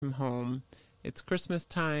I'm home. It's Christmas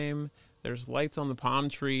time. There's lights on the palm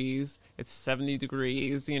trees. It's 70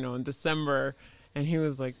 degrees, in December. And he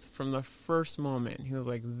was like, from the first moment, he was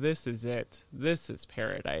like, this is it. This is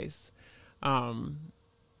paradise. And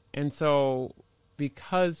so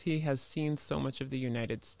because he has seen so much of the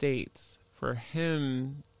United States, for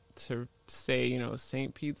him to say,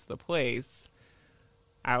 St. Pete's the place,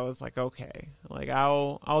 I was like, okay, like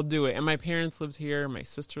I'll do it. And my parents lived here. My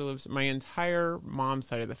sister lives, my entire mom's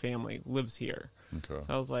side of the family lives here. Okay.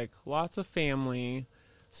 So I was like, lots of family.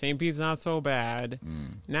 St. Pete's not so bad.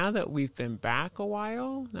 Now that we've been back a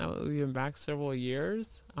while, now that we've been back several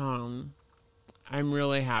years, I'm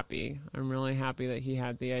really happy. I'm really happy that he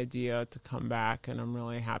had the idea to come back, and I'm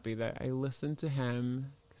really happy that I listened to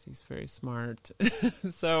him because he's very smart.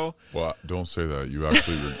 So, well, don't say that. You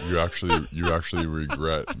actually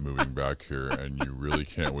regret moving back here, and you really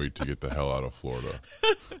can't wait to get the hell out of Florida.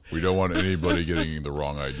 We don't want anybody getting the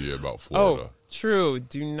wrong idea about Florida. Oh, true.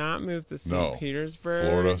 Do not move to St. Petersburg.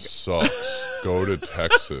 Florida sucks. Go to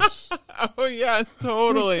Texas. Oh yeah,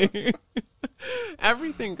 totally.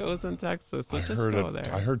 Everything goes in Texas, so just go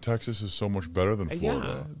there. I heard Texas is so much better than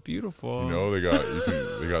Florida. Yeah, beautiful. They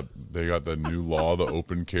got the new law, the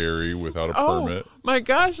open carry without a permit. Oh my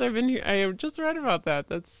gosh, I have just read about that.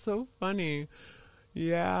 That's so funny.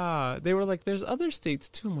 Yeah, they were like, "There's other states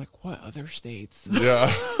too." I'm like, "What other states?"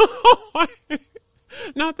 Yeah.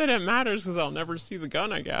 Not that it matters because I'll never see the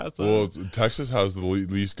gun, I guess. Well, Texas has the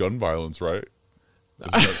least gun violence, right?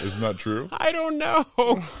 Isn't that true? I don't know.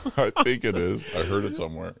 I think it is. I heard it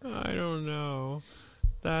somewhere. I don't know.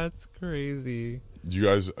 That's crazy.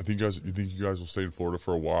 You think you guys will stay in Florida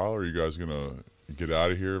for a while, or are you guys gonna get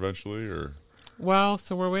out of here eventually, or? Well,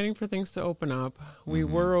 so we're waiting for things to open up. We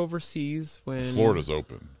were overseas when Florida's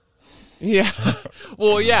open. Yeah.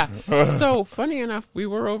 Well, yeah. So funny enough, we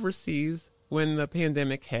were overseas when the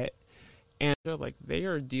pandemic hit, and they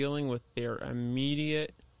are dealing with their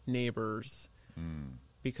immediate neighbors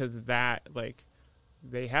because that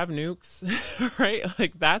they have nukes, right?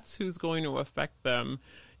 Like that's who's going to affect them,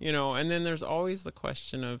 and then there's always the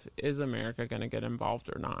question of, is America going to get involved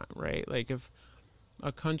or not, right? Like if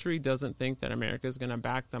a country doesn't think that America is going to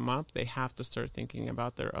back them up, they have to start thinking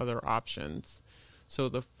about their other options. So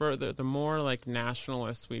the more like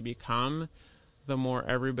nationalists we become, the more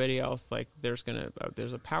everybody else, there's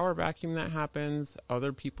a power vacuum that happens.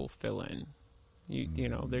 Other people fill in.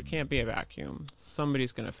 There can't be a vacuum.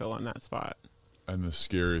 Somebody's going to fill in that spot. And the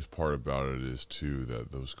scariest part about it is too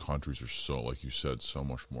that those countries are so, like you said, so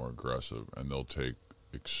much more aggressive, and they'll take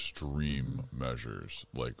extreme measures,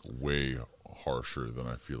 like way harsher than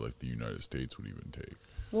I feel like the United States would even take.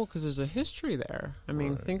 Well, because there's a history there. I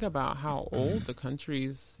mean, think about how old the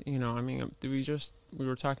country's, we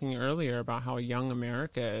were talking earlier about how young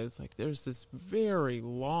America is. Like, there's this very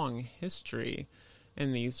long history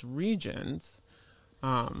in these regions.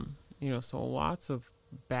 So lots of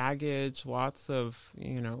baggage, lots of,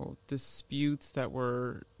 disputes that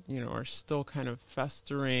are still kind of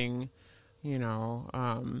festering.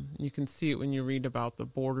 You can see it when you read about the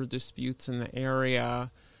border disputes in the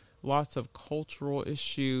area. Lots of cultural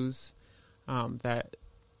issues that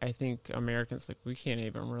I think Americans we can't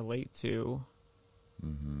even relate to.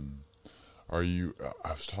 I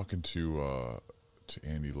was talking to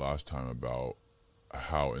Andy last time about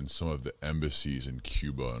how in some of the embassies in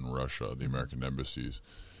Cuba and Russia, the American embassies,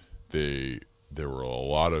 there were a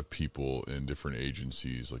lot of people in different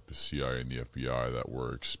agencies like the CIA and the FBI that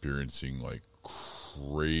were experiencing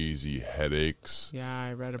crazy headaches. Yeah,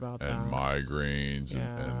 I read about that. And migraines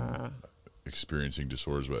and experiencing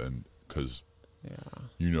disorders. And because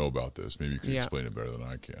you know about this, maybe you can explain it better than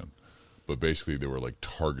I can. But basically, they were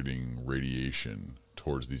targeting radiation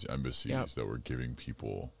towards these embassies that were giving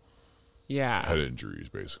people head injuries,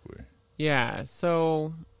 basically. Yeah,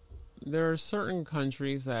 so there are certain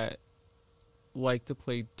countries that like to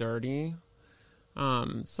play dirty.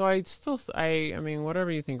 So I mean,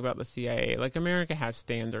 whatever you think about the CIA, America has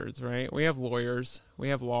standards, right? We have lawyers, we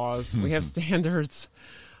have laws, we have standards.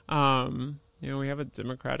 We have a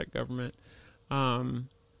democratic government. But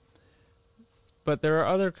there are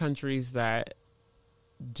other countries that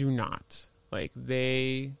do not.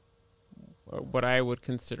 They, what I would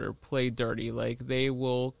consider play dirty. They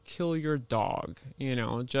will kill your dog,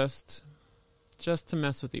 just to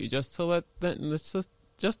mess with you, just to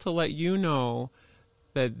let you know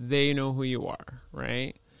that they know who you are,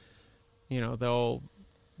 right? They'll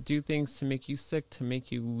do things to make you sick, to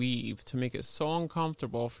make you leave, to make it so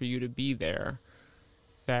uncomfortable for you to be there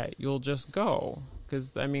that you'll just go.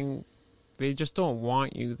 Because, they just don't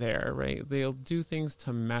want you there, right? They'll do things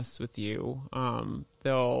to mess with you.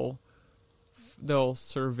 They'll they'll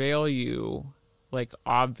surveil you, like,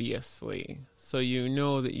 obviously, so you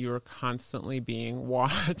know that you're constantly being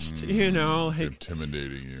watched, like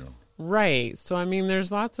intimidating you. Right. So I mean,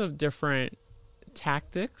 there's lots of different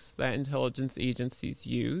tactics that intelligence agencies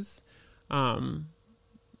use. The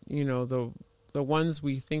ones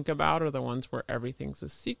we think about are the ones where everything's a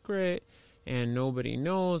secret and nobody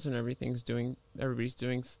knows, and everybody's doing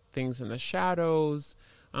things in the shadows.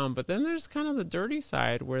 But then there's kind of the dirty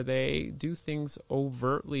side where they do things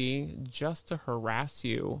overtly just to harass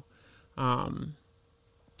you,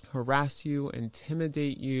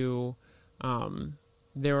 intimidate you.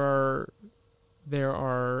 There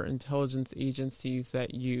are intelligence agencies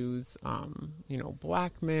that use,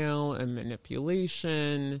 blackmail and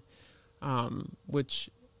manipulation, which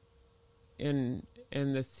in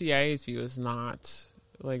the CIA's view is not,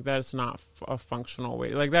 like, that is not a functional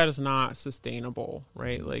way. Like, that is not sustainable,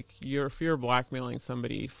 right? Like, if you're blackmailing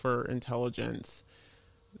somebody for intelligence,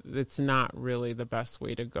 it's not really the best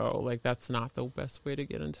way to go. Like, that's not the best way to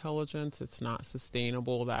get intelligence. It's not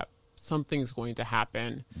sustainable. That something's going to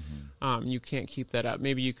happen. You can't keep that up.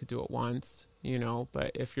 Maybe you could do it once,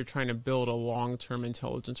 but if you're trying to build a long-term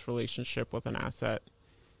intelligence relationship with an asset,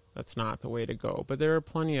 that's not the way to go. But there are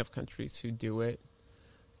plenty of countries who do it,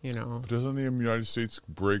 But doesn't the United States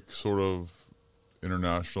break sort of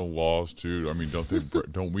international laws too? I mean,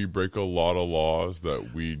 don't we break a lot of laws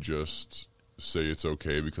that we just say it's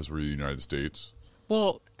okay because we're the United States?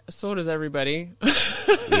 Well, so does everybody.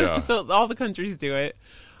 Yeah. So all the countries do it.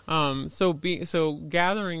 So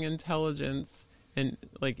gathering intelligence in,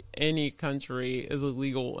 like, any country is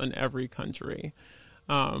illegal in every country.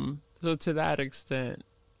 So to that extent,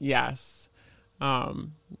 yes.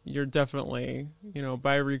 You're definitely,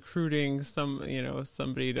 by recruiting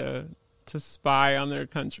somebody to spy on their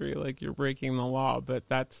country, like, you're breaking the law. But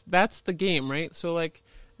that's the game, right? So, like,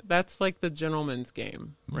 that's like the gentleman's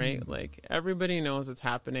game, right? Like, everybody knows it's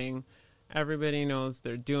happening. Everybody knows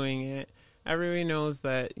they're doing it. Everybody knows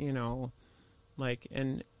that, like,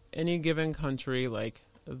 in any given country, like,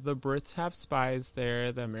 the Brits have spies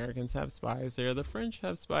there, the Americans have spies there, the French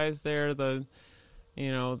have spies there, the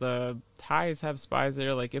Thais have spies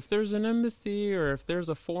there. Like, if there's an embassy or if there's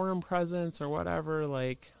a foreign presence or whatever,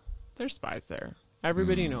 like, there's spies there.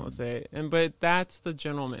 Everybody knows it. But that's the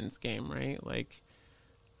gentleman's game, right? Like,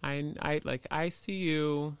 I see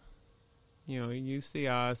you, you see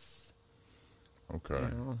us. Okay.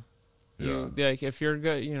 Like, if you're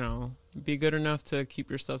good, be good enough to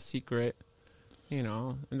keep yourself secret,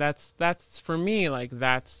 and that's for me, like,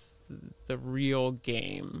 that's the real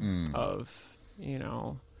game of,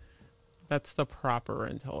 that's the proper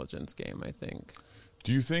intelligence game, I think.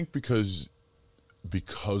 Do you think because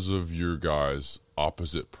of your guys'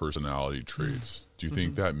 opposite personality traits, do you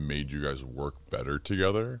think that made you guys work better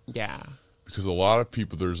together? Yeah. Because a lot of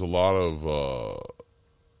people, there's a lot of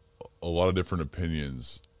different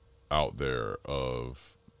opinions out there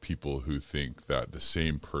of people who think that the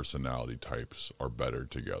same personality types are better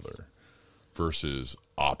together versus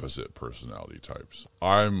opposite personality types.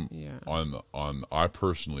 I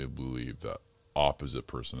personally believe that opposite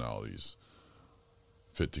personalities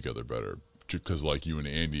fit together better because, like you and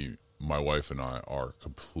Andy, my wife and I are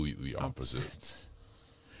completely opposite.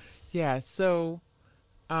 Yeah. So,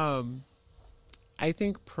 I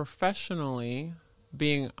think professionally,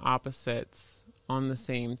 being opposites on the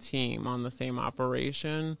same team, on the same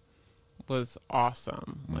operation, was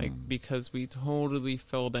awesome. Like, because we totally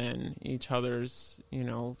filled in each other's,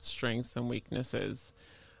 strengths and weaknesses.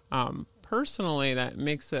 Personally, that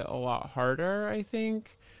makes it a lot harder, I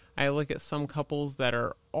think. I look at some couples that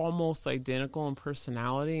are almost identical in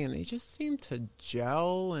personality and they just seem to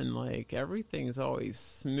gel and, like, everything's always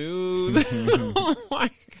smooth.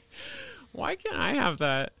 Like, why can't I have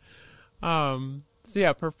that? So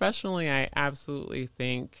yeah, professionally, I absolutely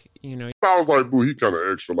think, I was like, boo, he kind of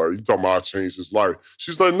extra. Like, you talking about I changed his life.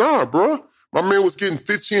 She's like, nah, bro. My man was getting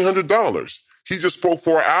 $1,500. He just spoke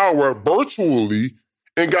for an hour virtually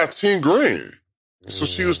and got 10 grand. So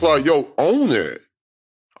she was like, yo, own that.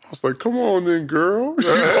 I was like, come on then, girl. You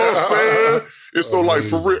know what I'm saying? And so, like,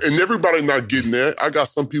 for real, and everybody not getting that. I got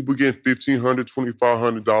some people getting $1,500,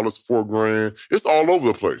 $2,500, $4 grand. It's all over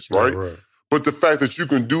the place, right? Right. But the fact that you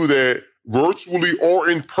can do that virtually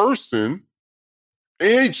or in person, it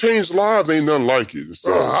ain't changed lives, ain't nothing like it.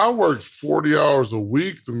 So I worked 40 hours a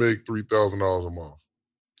week to make $3,000 a month.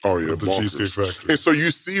 Oh, yeah, at the Cheesecake Factory. And so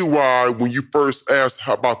you see why when you first asked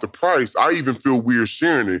about the price, I even feel weird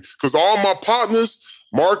sharing it. Because all my partners,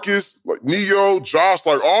 Marcus, like Neo, Josh,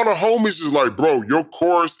 like all the homies is like, bro, your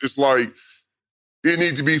course is like it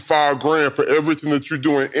needs to be $5,000 for everything that you're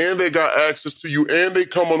doing, and they got access to you, and they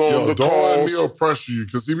coming on the don't calls. let Neo pressure you,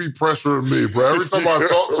 because he be pressuring me, bro. Every time I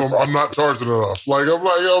talk to him, I'm not charging enough. I'm like,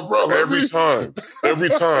 yo, bro. Every time.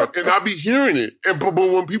 And I be hearing it. But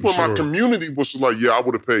when people in my community was like, yeah, I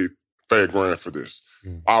would have paid $5,000 for this.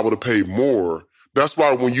 I would have paid more. That's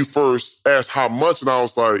why when you first asked how much, and I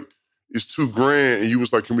was like, it's $2,000, and you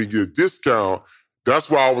was like, can we get a discount?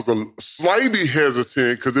 That's why I was slightly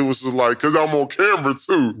hesitant, because it was just like, because I'm on camera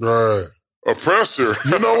too. Right. A pressure.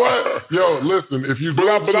 You know what? Yo, listen, if you but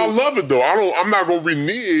I love it though. I'm not gonna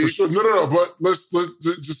renege. For sure. No. But let's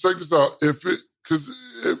just check this out. Because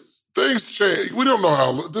things change, we don't know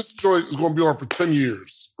how this joint is going to be on for 10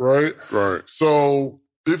 years, right? Right. So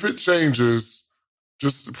if it changes,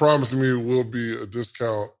 just promise me it will be a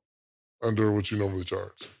discount under what you normally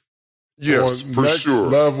charge. Yes, for sure.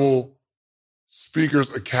 Next Level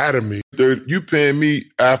Speakers Academy. You paying me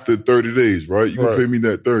after 30 days, right? You gonna pay me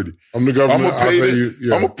that 30. I'm the government. I'm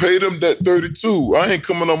gonna pay them that 32. I ain't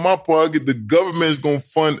coming on my pocket. The government's gonna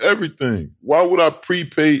fund everything. Why would I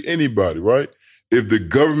prepay anybody, right? If the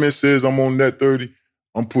government says I'm on net 30,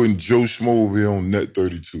 I'm putting Joe Schmo over here on net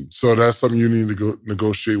 32. So that's something you need to go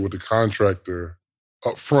negotiate with the contractor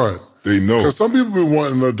up front. They know. Because some people be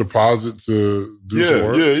wanting a deposit to do some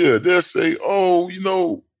work. Yeah. They'll say,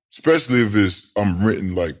 especially if I'm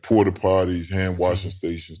renting like porta potties, hand washing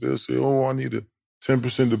stations. They'll say, I need a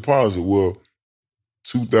 10% deposit. Well,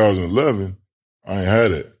 2011, I ain't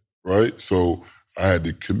had it, right? So I had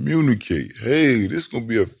to communicate, hey, this is going to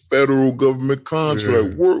be a federal government contract.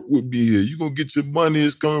 Yeah. Work with me here. You're going to get your money.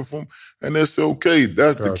 It's coming from, and that's okay.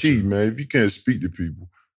 That's the key, man. If you can't speak to people,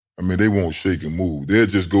 they won't shake and move. They'll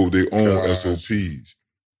just go their own SOPs.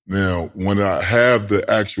 Now, when I have the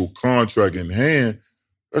actual contract in hand,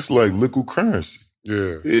 that's like liquid currency.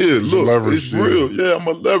 Yeah. Yeah, look, it's real. Yeah, I'm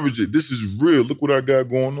going to leverage it. This is real. Look what I got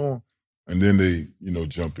going on. And then they,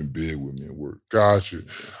 jump in bed with me and work. Gotcha.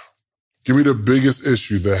 Give me the biggest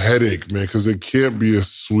issue, the headache, man, because it can't be as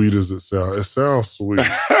sweet as it sounds. It sounds sweet.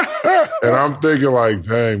 And I'm thinking like,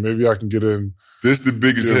 dang, maybe I can get in. This is the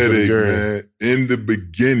biggest headache, man. In the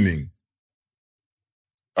beginning,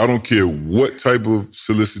 I don't care what type of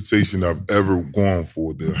solicitation I've ever gone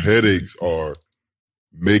for. The headaches are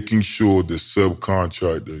making sure the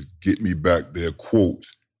subcontractors get me back their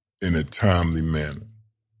quotes in a timely manner.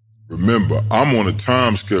 Remember, I'm on a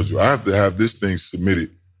time schedule. I have to have this thing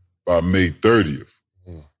submitted by May 30th.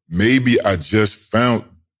 Maybe I just found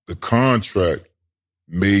the contract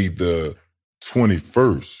May the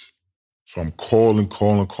 21st. So I'm calling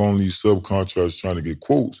these subcontractors trying to get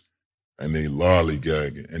quotes, and they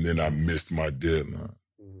lollygagging, and then I missed my deadline.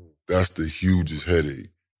 That's the hugest headache.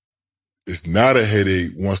 It's not a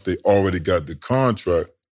headache once they already got the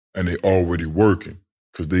contract and they already working,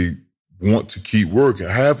 because they want to keep working.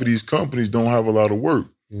 Half of these companies don't have a lot of work.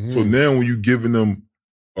 So now when you're giving them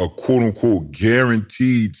a quote-unquote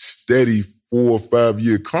guaranteed, steady 4 or 5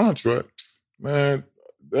 year contract, man,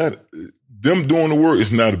 that them doing the work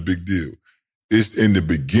is not a big deal. It's in the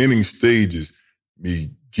beginning stages,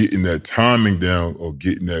 me getting that timing down or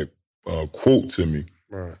getting that quote to me,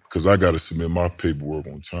 because I got to submit my paperwork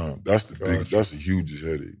on time. That's that's the hugest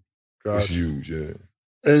headache. It's huge, yeah.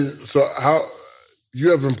 And so how,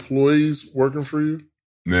 you have employees working for you?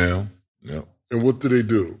 Now, yeah. And what do they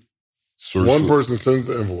do? One person sends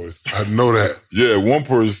the invoice. I know that. Yeah, one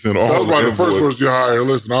person sent all the invoices. That's the first person you hire.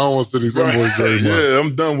 Listen, I don't want to send these invoices anymore. Yeah,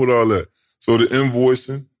 I'm done with all that. So the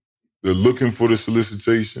invoicing, they're looking for the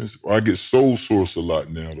solicitations. I get sole source a lot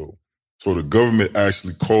now, though. So the government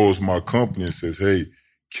actually calls my company and says, hey,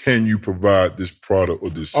 can you provide this product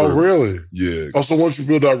or this service? Oh, really? Yeah. Also, once you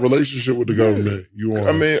build that relationship with the government, you want...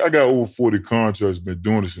 I got over 40 contracts, been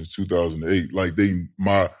doing this since 2008. Like,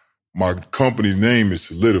 my company's name is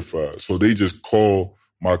solidified. So they just call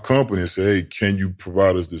my company and say, hey, can you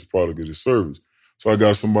provide us this product or this service? So I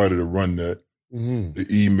got somebody to run that, the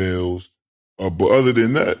emails. But other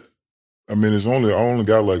than that, I only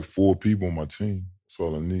got like 4 people on my team. That's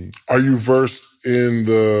all I need. Are you versed in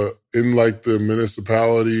the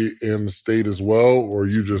municipality and the state as well? Or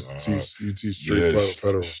you just teach straight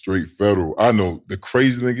federal? Straight federal. I know, the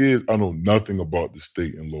crazy thing is, I know nothing about the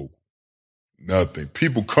state and local. Nothing.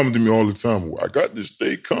 People come to me all the time. Well, I got this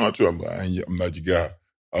state contract. I'm like, I'm not your guy.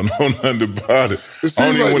 I know nothing about it. I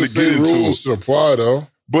don't even want to get into it. Should apply though.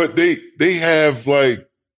 But they have like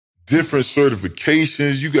different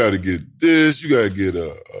certifications. You got to get this. You got to get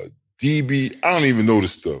a DB. I don't even know the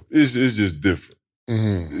stuff. It's just different.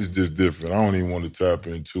 It's just different. I don't even want to tap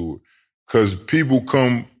into it, because people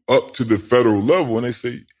come up to the federal level and they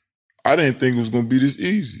say, I didn't think it was going to be this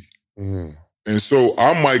easy. And so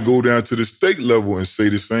I might go down to the state level and say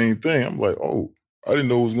the same thing. I'm like, oh, I didn't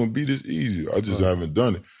know it was going to be this easy. I just haven't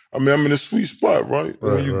done it. I mean, I'm in a sweet spot, right?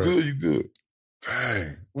 When you're good, you're good.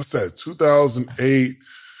 Dang, what's that? 2008.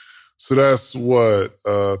 So that's what,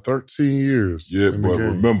 13 years. Yeah, but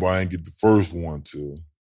remember, I didn't get the first one till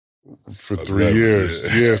for 3 years.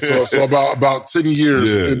 Yeah, so about 10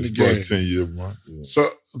 years in the game. About 10 years, man. Yeah. So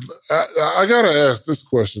I gotta ask this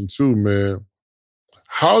question too, man.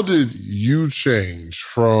 How did you change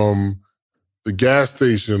from the gas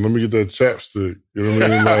station? Let me get that chapstick. You know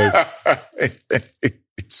what I mean? Like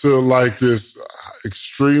to like this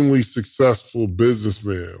extremely successful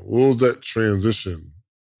businessman. What was that transition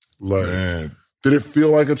like? Man, did it feel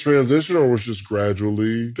like a transition or was it just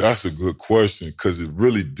gradually? That's a good question because it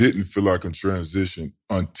really didn't feel like a transition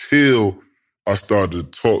until I started to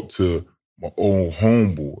talk to my own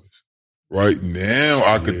homeboys. Right now,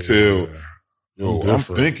 I could tell, I'm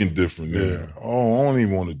thinking different now. Yeah. Oh, I don't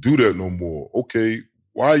even want to do that no more. Okay,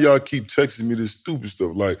 why y'all keep texting me this stupid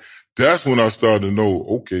stuff? Like, that's when I started to know,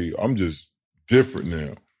 okay, I'm just different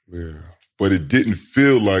now. Yeah. But it didn't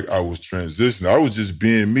feel like I was transitioning. I was just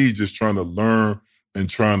being me, just trying to learn and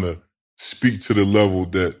trying to speak to the level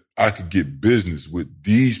that I could get business with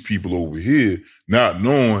these people over here, not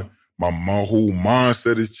knowing my whole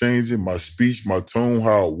mindset is changing, my speech, my tone,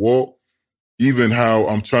 how I walk, even how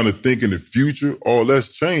I'm trying to think in the future, all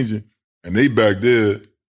that's changing. And they back there,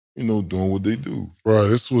 doing what they do. Right.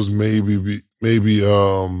 This was maybe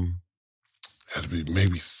had to be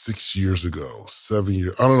maybe 6 years ago, 7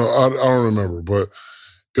 years. I don't know. I don't remember, but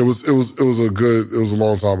it was a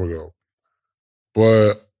long time ago.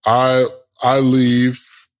 But I leave.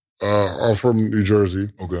 I'm from New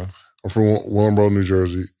Jersey. Okay. I'm from Willingboro, New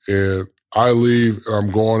Jersey, and I leave and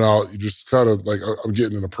I'm going out. You just kind of like I'm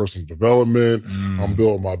getting into personal development. I'm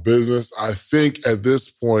building my business. I think at this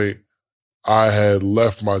point I had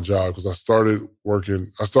left my job because I started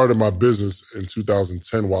my business in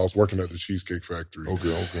 2010 while I was working at the Cheesecake Factory.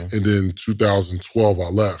 Okay. And then 2012 I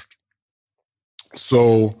left.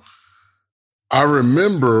 So I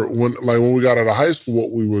remember when we got out of high school,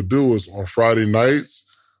 what we would do is on Friday nights,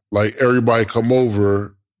 like everybody come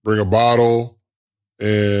over, bring a bottle,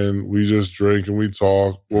 and we just drink and we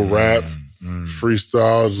talk. We'll rap,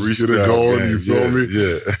 freestyle, just get it going. Man, you feel me?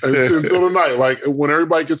 Yeah. Until the night. Like when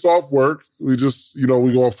everybody gets off work, we just,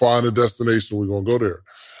 we're going to find a destination. We're going to go there.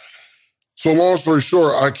 So long story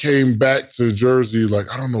short, I came back to Jersey.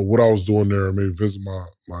 Like, I don't know what I was doing there. Maybe visit my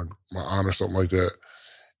aunt or something like that.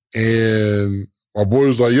 And my boy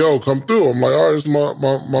was like, yo, come through. I'm like, all right, it's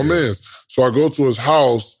my man's. So I go to his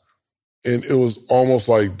house and it was almost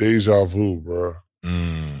like deja vu, bro.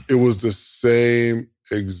 It was the same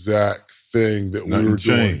exact thing that we were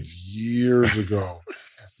doing years ago.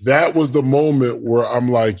 That was the moment where I'm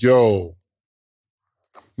like, yo,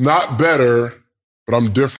 not better, but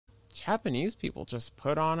I'm different. Japanese people just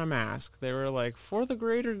put on a mask. They were like, for the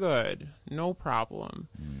greater good, no problem.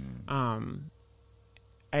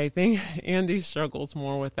 I think Andy struggles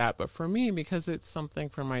more with that, but for me, because it's something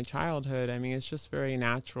from my childhood, I mean, it's just very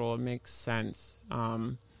natural. It makes sense.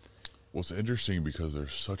 Well, it's interesting because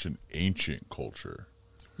there's such an ancient culture.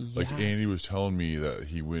 Yes. Like Andy was telling me that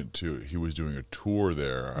he was doing a tour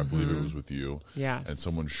there. I believe it was with you. Yes. And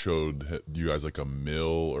someone showed you guys like a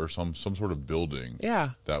mill or some sort of building.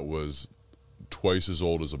 Yeah. That was twice as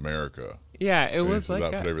old as America. Yeah, it was so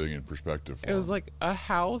like that put everything in perspective. It was like a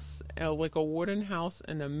house, like a wooden house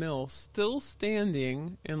and a mill, still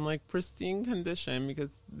standing in like pristine condition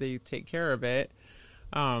because they take care of it.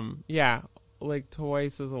 Yeah, like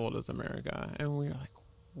twice as old as America, and we were like,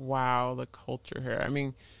 wow, the culture here. I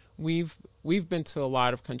mean, we've been to a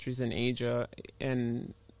lot of countries in Asia,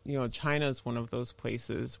 and China is one of those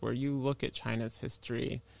places where you look at China's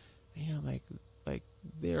history, and like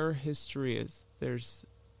their history is there's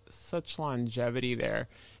such longevity there,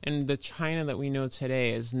 and the China that we know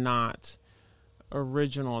today is not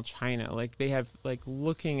original China. Like they have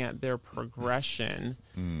looking at their progression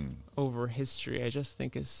over history, I just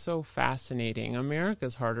think is so fascinating.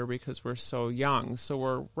 America's harder because we're so young, so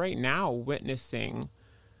we're right now witnessing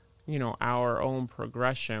our own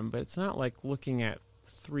progression, but it's not like looking at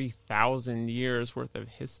 3,000 years worth of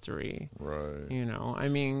history. Right. I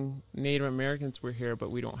mean, Native Americans were here,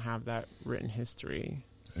 but we don't have that written history.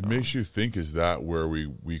 It makes you think, is that where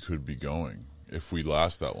we could be going if we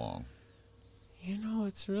last that long?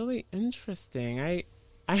 It's really interesting.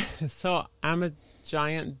 So I'm a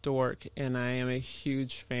giant dork, and I am a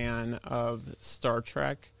huge fan of Star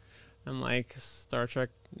Trek. And Star Trek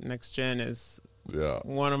Next Gen is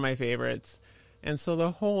one of my favorites. And so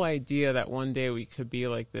the whole idea that one day we could be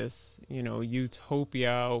like this, you know,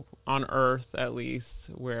 utopia on Earth, at least,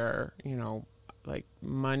 where, you know, like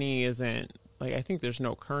money isn't, like, I think there's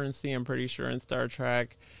no currency, I'm pretty sure, in Star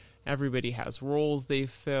Trek. Everybody has roles they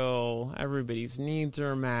fill. Everybody's needs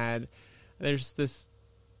are met. There's this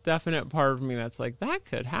definite part of me that's like, that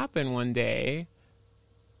could happen one day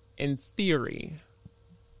in theory.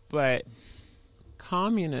 But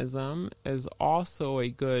communism is also a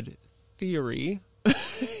good theory.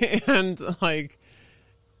 And, like,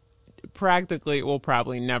 practically it will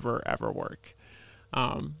probably never, ever work.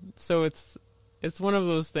 So it's one of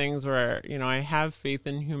those things where, you know, I have faith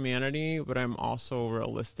in humanity, but I'm also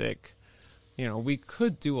realistic. You know, we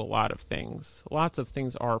could do a lot of things. Lots of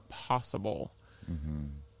things are possible. Mm-hmm.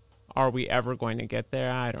 Are we ever going to get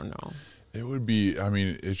there? I don't know. It would be, I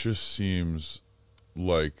mean, it just seems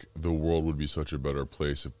like the world would be such a better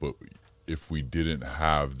place if we didn't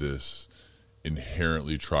have this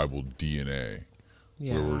inherently tribal DNA.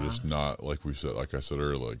 Yeah. Where we're just not, like I said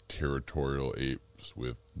earlier, like territorial apes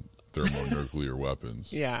with thermonuclear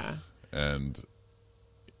weapons. Yeah. And,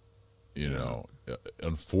 you know,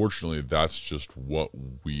 unfortunately, that's just what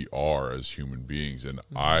we are as human beings. And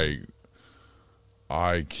I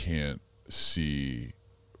can't see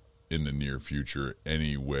in the near future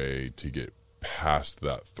any way to get past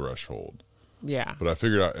that threshold. Yeah. But I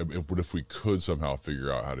figured out, if we could somehow figure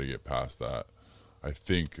out how to get past that, I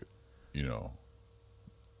think, you know,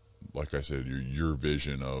 like I said, your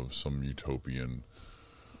vision of some utopian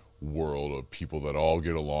world of people that all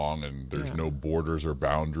get along and there's no borders or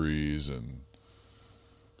boundaries and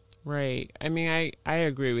right. I mean, I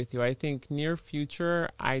agree with you. I think near future,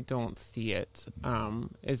 I don't see it.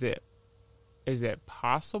 Is it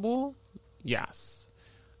possible? Yes.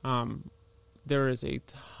 There is a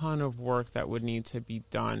ton of work that would need to be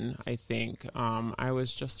done, I think. I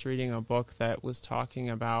was just reading a book that was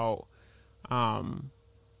talking about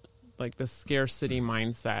like the scarcity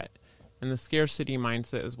mindset. And the scarcity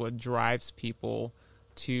mindset is what drives people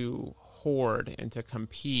to hoard and to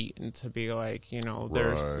compete and to be like, you know,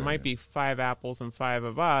 there's might be 5 apples and 5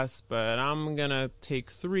 of us, but I'm going to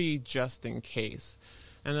take 3 just in case.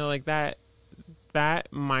 And they're like, that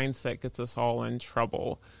mindset gets us all in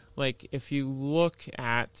trouble. Like, if you really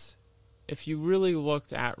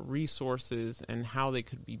looked at resources and how they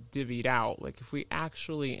could be divvied out, like if we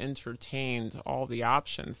actually entertained all the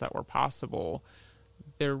options that were possible,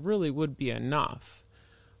 there really would be enough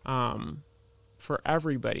for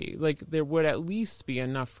everybody. Like, there would at least be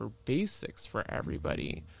enough for basics for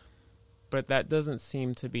everybody. But that doesn't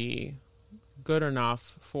seem to be good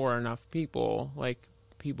enough for enough people, like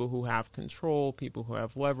people who have control, people who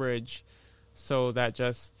have leverage. So that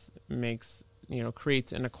just makes, you know,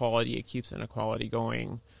 creates inequality. It keeps inequality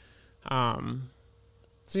going. So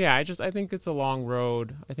yeah, I think it's a long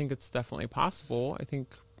road. I think it's definitely possible. I think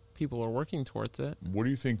people are working towards it. What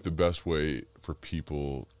do you think the best way for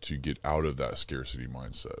people to get out of that scarcity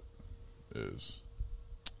mindset is?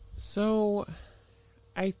 So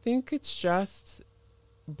I think it's just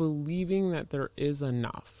believing that there is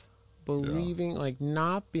enough. Believing, like,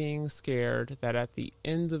 not being scared that at the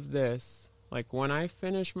end of this, like, when I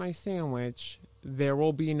finish my sandwich, there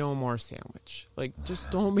will be no more sandwich. Like,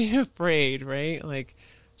 just don't be afraid, right? Like,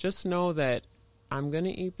 just know that I'm going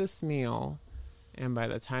to eat this meal, and by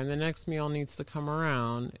the time the next meal needs to come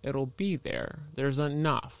around, it'll be there. There's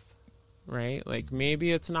enough, right? Like,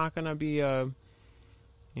 maybe it's not going to be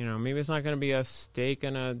maybe it's not going to be a steak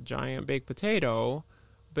and a giant baked potato,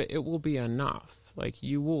 but it will be enough. Like,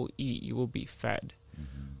 you will eat, you will be fed.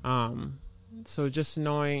 Mm-hmm. So just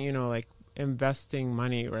knowing, you know, like, investing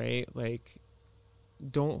money, right? Like,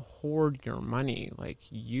 don't hoard your money. Like,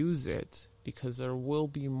 use it, because there will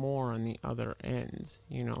be more on the other end.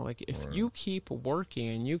 You know, like, if you keep working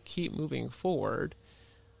and you keep moving forward,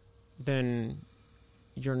 then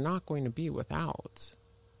you're not going to be without.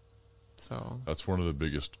 So that's one of the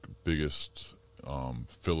biggest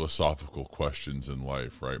philosophical questions in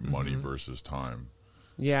life, right? Mm-hmm. Money versus time.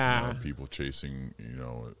 Yeah. You know, people chasing, you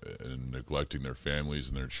know, and neglecting their families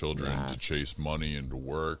and their children to chase money and to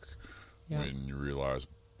work. Yep. When you realize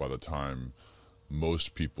by the time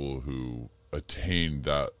most people who attain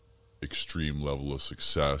that extreme level of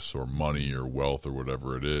success or money or wealth or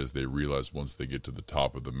whatever it is, they realize once they get to the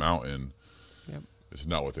top of the mountain, it's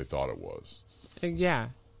not what they thought it was. Yeah,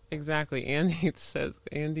 exactly. Andy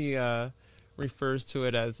refers to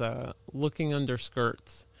it as looking under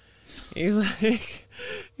skirts.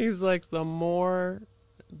 He's like the more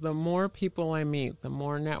people I meet, the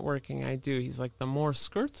more networking I do, he's like, the more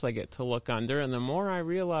skirts I get to look under, and the more I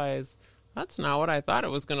realize that's not what I thought it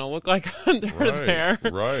was going to look like under there.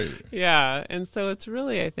 Right. Yeah. And so it's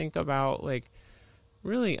really, I think, about like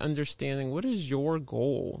really understanding what is your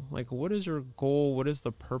goal? Like, what is your goal? What is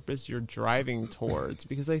the purpose you're driving towards?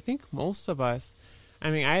 Because I think most of us,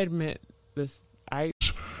 I mean, I admit this,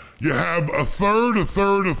 You have a third, a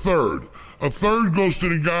third, a third. A third goes to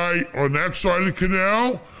the guy on that side of the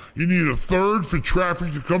canal. You need a third for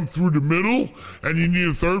traffic to come through the middle, and you need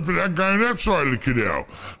a third for that guy on that side of the canal.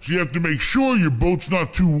 So you have to make sure your boat's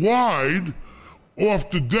not too wide off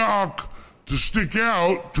the dock to stick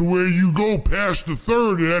out to where you go past the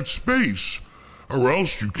third of that space, or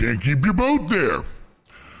else you can't keep your boat there.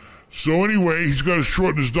 So anyway, he's got to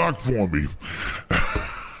shorten his dock for me.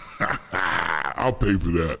 I'll pay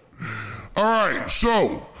for that. All right,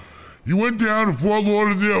 so you went down to Fort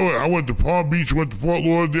Lauderdale. I went to Palm Beach, went to Fort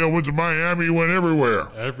Lauderdale, went to Miami, went everywhere.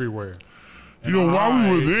 Everywhere. You know, while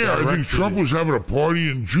we were there, I think Trump was having a party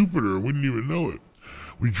in Jupiter. We didn't even know it.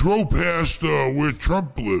 We drove past where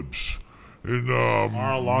Trump lives in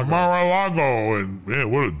Mar-a-Lago, and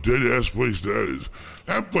man, what a dead-ass place that is.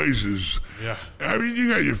 That place is, yeah. I mean, you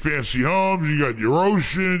got your fancy homes, you got your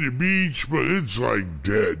ocean, your beach, but it's like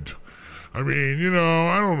dead. I mean, you know,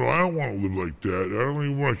 I don't know. I don't want to live like that. I don't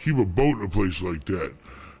even want to keep a boat in a place like that.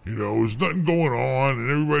 You know, there's nothing going on, and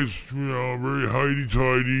everybody's, you know, very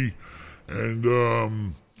hidey-tidy.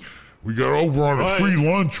 And we got over on a free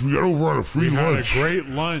lunch. We got lunch. Had a great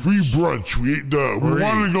lunch. Free brunch. We ate. We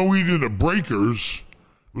wanted to go eat in the Breakers.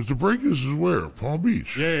 Was the Breakers is where? Palm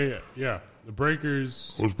Beach. Yeah. The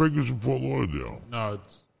Breakers. Was Breakers in Fort Lauderdale? No,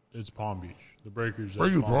 it's Palm Beach. The Breakers.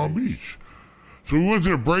 Breakers, Palm Beach. So we went to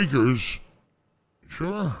the Breakers.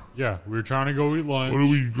 Sure. Yeah, we were trying to go eat lunch. Where do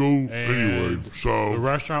we go anyway? So the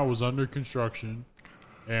restaurant was under construction,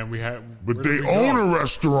 and we had. But they own a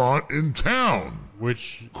restaurant in town,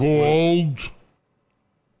 which called.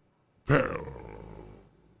 Forgot.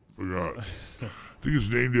 I think it's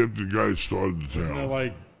named after the guy that started the town. Isn't it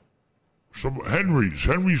like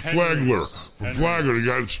Henry's Flagler from Flagler, the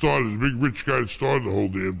guy that started, the big rich guy that started the whole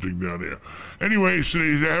damn thing down there. Anyway, so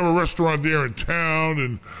they have a restaurant there in town,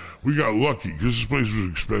 and we got lucky because this place was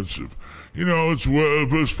expensive. You know, it's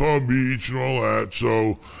West Palm Beach and all that.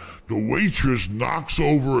 So the waitress knocks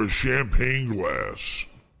over a champagne glass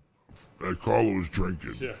that Carla was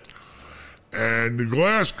drinking. Yeah. And the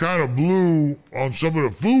glass kind of blew on some of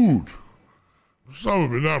the food. Some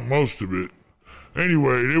of it, not most of it.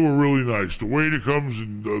 Anyway, they were really nice. The waiter comes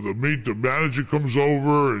and the manager comes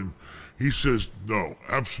over and he says, no,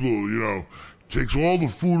 absolutely, you know, takes all the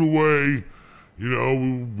food away. You know,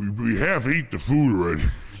 we half ate the food already.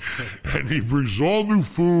 And he brings all new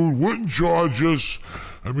food, wouldn't charge us.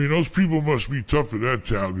 I mean, those people must be tough in that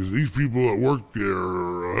town because these people that work there,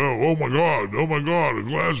 oh my God, the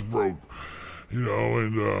glass broke. You know,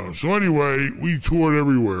 and so anyway, we toured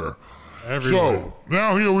everywhere. So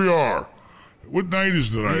now here we are. What night is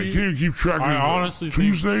tonight? I can't keep track of it. Honestly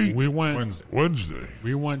Tuesday? We went Wednesday.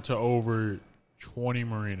 We went to over 20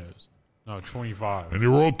 marinas. No, 25. And they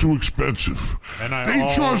were all too expensive. And they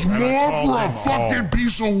charge more for a fucking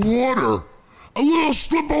piece of water. A little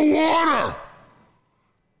slip of water.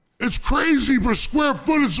 It's crazy per square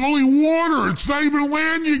foot. It's only water. It's not even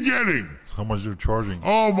land you're getting. That's how much they're charging.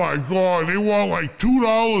 Oh my God. They want like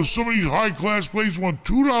 $2. Some of these high-class places want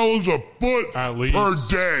 $2 a foot at least per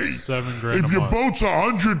day. $7,000 if your boat's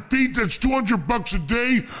 100 feet, that's $200 a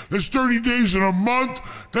day. That's 30 days in a month.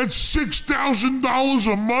 That's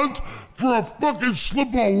 $6,000 a month for a fucking slip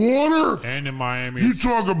of water. And in Miami, you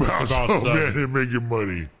talk about $7. Man, they're making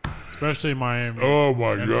money. Especially in Miami. Oh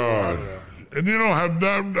my God. And they don't have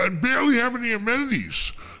barely have any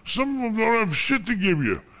amenities. Some of them don't have shit to give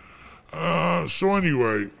you. So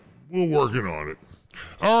anyway, we're working on it.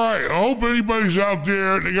 All right. I hope anybody's out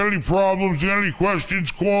there. They got any problems? They got any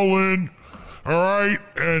questions? Call in. All right,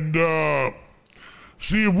 and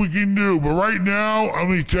see if we can do. But right now, let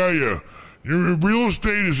me tell you, your real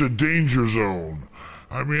estate is a danger zone.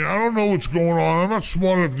 I mean, I don't know what's going on. I'm not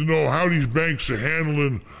smart enough to know how these banks are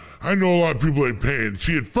handling. I know a lot of people ain't paying.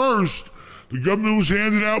 See, at first, the government was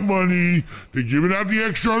handing out money. They're giving out the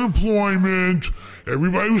extra unemployment.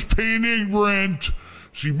 Everybody was paying their rent.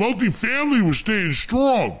 See, multifamily was staying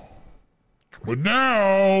strong. But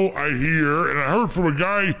now I hear, and I heard from a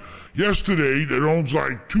guy yesterday that owns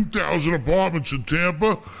like 2,000 apartments in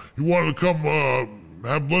Tampa. He wanted to come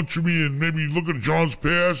have lunch with me and maybe look at John's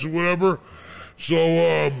Pass or whatever.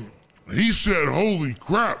 So he said, holy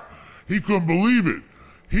crap, he couldn't believe it.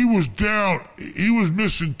 He was down. He was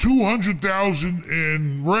missing $200,000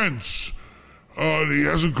 in rents that he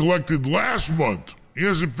hasn't collected last month. He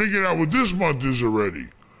hasn't figured out what this month is already.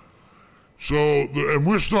 And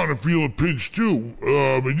we're starting to feel a pinch too.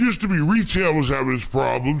 It used to be retail was having its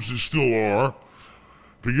problems, it still are.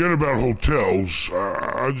 Forget about hotels.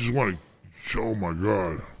 I just want to, oh my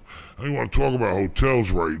God. I don't want to talk about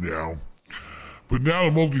hotels right now. But now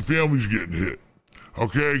the multifamily's getting hit.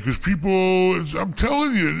 Okay, because people, I'm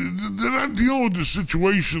telling you, they're not dealing with the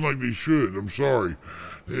situation like they should. I'm sorry.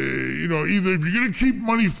 Either if you're going to keep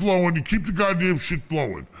money flowing, you keep the goddamn shit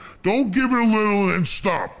flowing. Don't give it a little and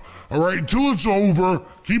stop. All right, until it's over,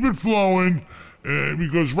 keep it flowing.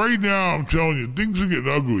 Because right now, I'm telling you, things are getting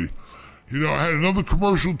ugly. I had another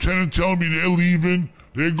commercial tenant telling me they're leaving.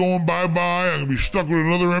 They're going bye-bye. I'm going to be stuck with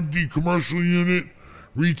another empty commercial unit,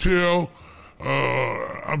 retail.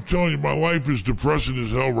 I'm telling you, my life is depressing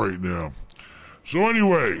as hell right now. So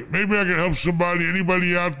anyway, maybe I can help somebody.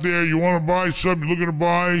 Anybody out there, you want to buy something, you're looking to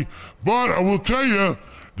buy. But I will tell you,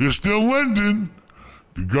 they're still lending.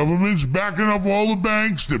 The government's backing up all the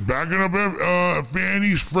banks. They're backing up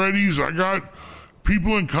Fannies, Freddies. I got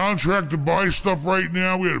people in contract to buy stuff right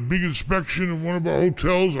now. We had a big inspection in one of our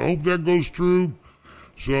hotels. I hope that goes through.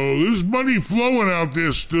 So there's money flowing out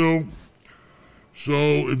there still. So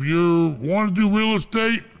if you want to do real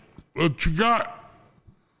estate, what you got?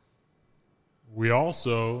 We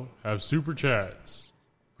also have super chats.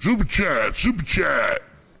 Super chat.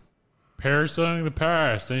 Parasailing the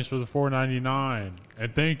Past, thanks for the $4.99.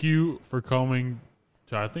 And thank you for coming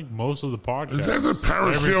to, I think, most of the podcasts. Is that the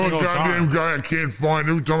parasailing goddamn guy I can't find?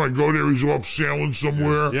 Every time I go there, he's off sailing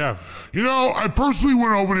somewhere. Yeah. I personally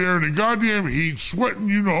went over there in the goddamn heat, sweating,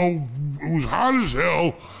 it was hot as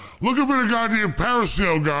hell, looking for the goddamn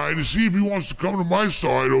parasail guy to see if he wants to come to my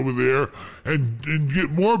side over there and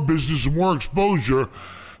get more business and more exposure.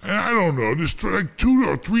 And I don't know, there's like 2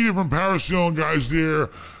 or 3 different parasailing guys there.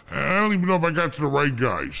 And I don't even know if I got to the right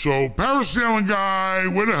guy. So, parasailing guy,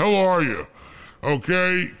 where the hell are you?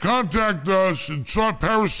 Okay, contact us and start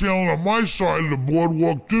parasailing on my side of the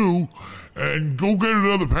boardwalk too, and go get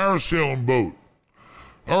another parasailing boat.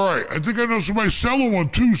 All right, I think I know somebody selling one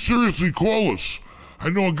too. Seriously, call us. I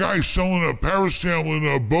know a guy selling a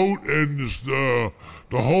parasailing boat and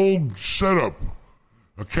the whole setup.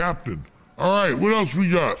 A captain. All right, what else we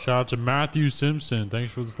got? Shout out to Matthew Simpson.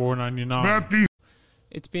 Thanks for the $4.99. Matthew.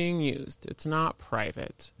 It's being used. It's not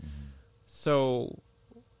private. Mm-hmm. So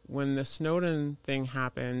when the Snowden thing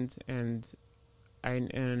happened and a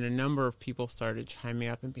number of people started chiming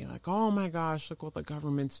up and being like, oh my gosh, look what the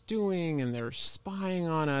government's doing and they're spying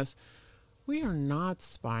on us. We are not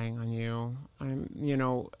spying on you.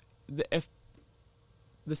 If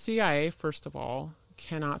the CIA, first of all,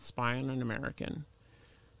 cannot spy on an American.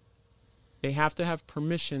 They have to have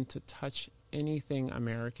permission to touch anything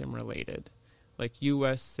American related, like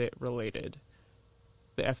U.S. sit related.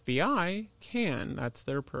 The FBI can. That's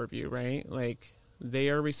their purview, right? Like, they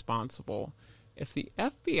are responsible. If the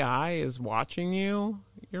FBI is watching you,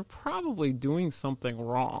 you're probably doing something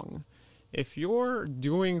wrong. If you're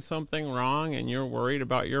doing something wrong and you're worried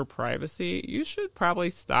about your privacy, you should probably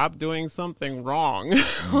stop doing something wrong.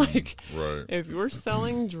 Right. If you're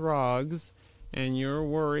selling drugs and you're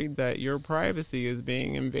worried that your privacy is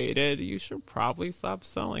being invaded, you should probably stop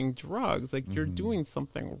selling drugs. Like, you're doing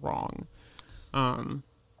something wrong.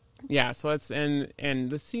 So it's, and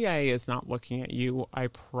the CIA is not looking at you, I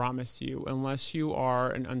promise you, unless you are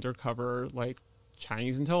an undercover, like,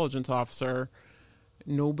 Chinese intelligence officer.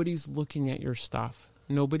 Nobody's looking at your stuff.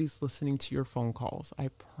 Nobody's listening to your phone calls, I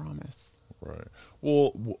promise. Right.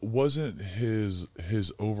 Well, wasn't his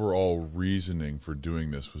overall reasoning for doing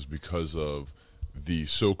this was because of the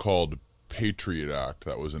so-called Patriot Act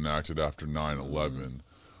that was enacted after 9/11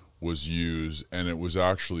 was used, and it was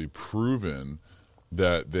actually proven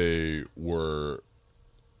that they were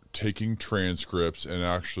taking transcripts and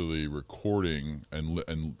actually recording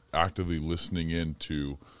and actively listening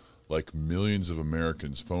into like millions of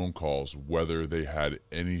Americans' phone calls, whether they had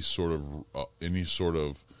any sort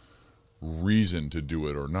of reason to do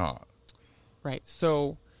it or not. Right.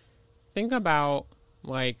 So think about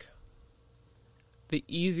like the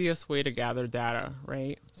easiest way to gather data,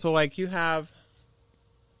 right? So like you have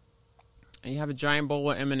a giant bowl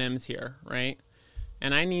of M&Ms here, right?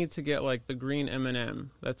 And I need to get like the green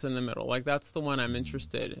M&M that's in the middle. Like that's the one I'm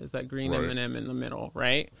interested in, is that green Right. M&M in the middle,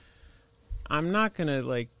 right? I'm not going to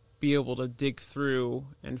like be able to dig through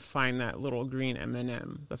and find that little green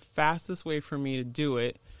M&M. The fastest way for me to do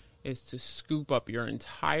it is to scoop up your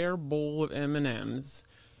entire bowl of M&Ms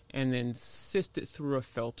and then sift it through a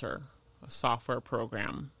filter, a software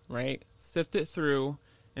program, right? Sift it through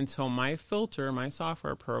until my filter, my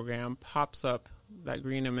software program, pops up that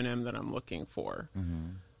green M&M that I'm looking for.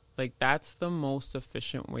 Like, that's the most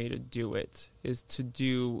efficient way to do it, is to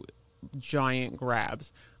do giant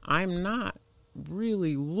grabs. I'm not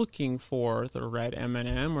really looking for the red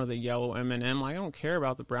M&M or the yellow M&M. I don't care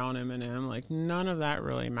about the brown M&M. Like, none of that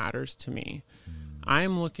really matters to me.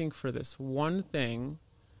 I'm looking for this one thing,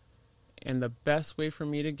 and the best way for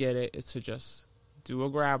me to get it is to just do a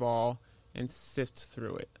grab all and sift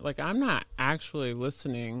through it. Like, I'm not actually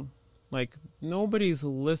listening. Like, nobody's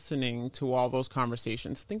listening to all those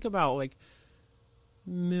conversations. Think about, like,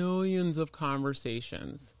 millions of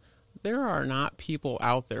conversations. There are not people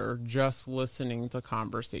out there just listening to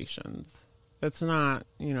conversations. That's not,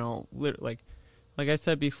 you know, like I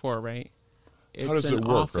said before, right? It's How does it an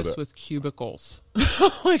work? office with cubicles,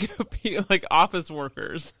 like office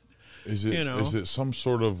workers. Is it, you know? Is it some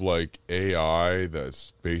sort of like AI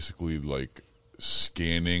that's basically like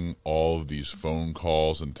scanning all of these phone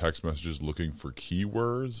calls and text messages looking for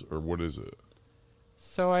keywords, or what is it?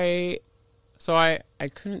 So I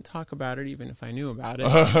couldn't talk about it even if I knew about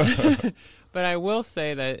it. But I will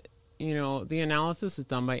say that, you know, the analysis is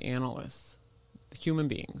done by analysts, human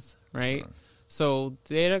beings, right? Okay. So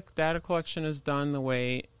data collection is done the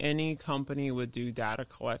way any company would do data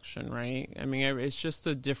collection, right? I mean, it's just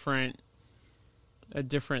a different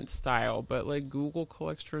style. But like Google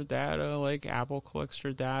collects your data, like Apple collects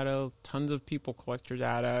your data, tons of people collect your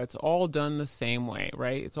data. It's all done the same way,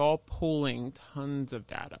 right? It's all pulling tons of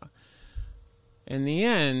data. In the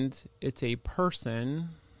end, it's a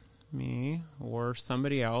person, me, or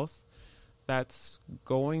somebody else, that's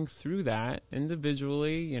going through that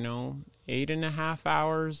individually, you know, 8.5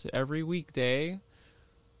 hours every weekday,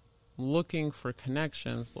 looking for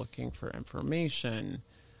connections, looking for information.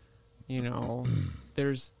 You know,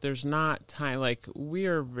 there's not time. Like, we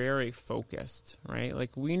are very focused, right?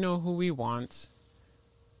 Like, we know who we want,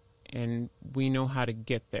 and we know how to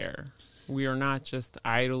get there. We are not just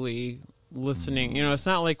idly listening. You know, it's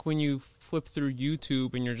not like when you flip through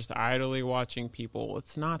YouTube and you're just idly watching people.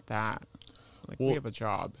 It's not that. Like, we have a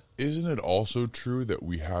job. Isn't it also true that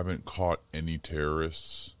we haven't caught any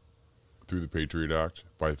terrorists through the Patriot Act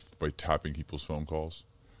by tapping people's phone calls?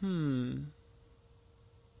 I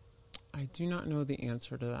do not know the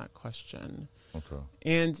answer to that question. Okay.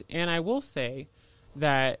 And I will say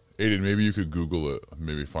that Aiden, maybe you could Google it.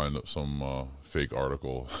 Maybe find some fake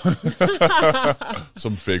article,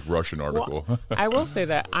 some fake Russian article. Well, I will say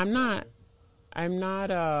that I'm not.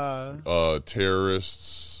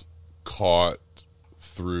 Terrorists caught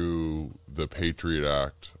through the Patriot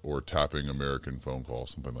Act or tapping American phone calls,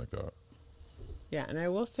 something like that. Yeah, and I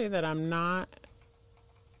will say that I'm not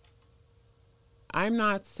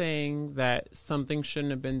saying that something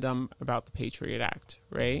shouldn't have been done about the Patriot Act,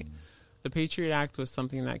 right? The Patriot Act was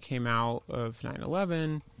something that came out of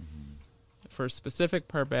 9/11 for a specific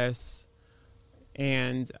purpose,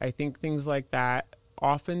 and I think things like that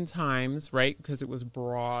oftentimes, right, because it was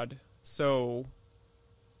broad. So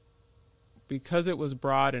because it was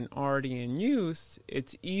broad and already in use,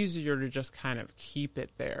 it's easier to just kind of keep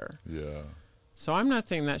it there. Yeah. So I'm not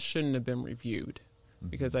saying that shouldn't have been reviewed,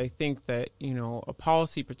 because I think that, you know, a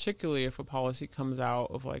policy, particularly if a policy comes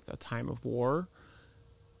out of like a time of war,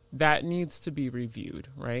 that needs to be reviewed,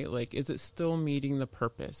 right? Like, is it still meeting the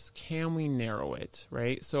purpose? Can we narrow it,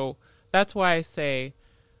 right? So that's why I say,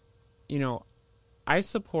 you know, I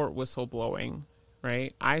support whistleblowing,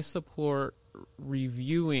 right? I support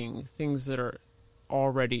reviewing things that are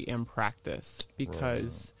already in practice,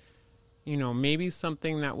 because, you know, maybe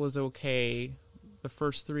something that was okay the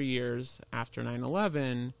first 3 years after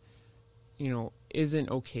 9/11, you know, isn't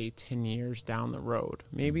okay 10 years down the road.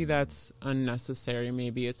 Maybe that's unnecessary.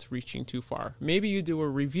 Maybe it's reaching too far. Maybe you do a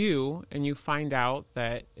review and you find out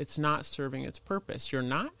that it's not serving its purpose. You're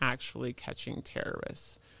not actually catching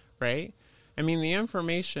terrorists, right? I mean, the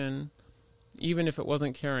information, even if it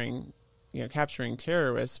wasn't capturing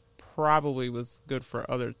terrorists, probably was good for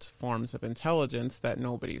other forms of intelligence that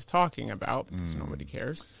nobody's talking about, because nobody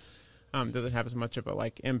cares. Doesn't have as much of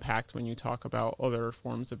a impact when you talk about other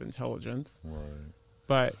forms of intelligence. Right.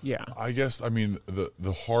 But yeah, I guess, I mean,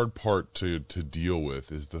 the hard part to deal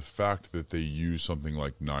with is the fact that they use something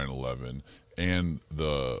like 9/11 and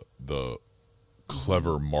the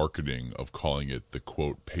clever marketing of calling it the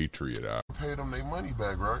quote Patriot Act. Pay them their money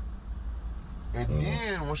back, right? And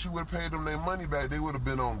then once you would have paid them their money back, they would have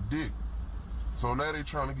been on dick. So now they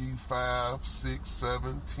trying to give you 5, 6,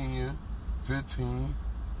 7, 10, 15.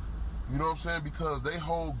 You know what I'm saying? Because their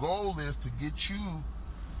whole goal is to get you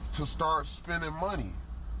to start spending money.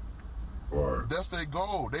 Right. That's their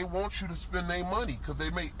goal. They want you to spend their money because they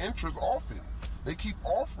make interest off it. They keep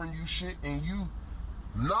offering you shit and you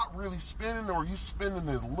not really spending, or you spending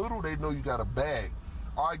it little. They know you got a bag.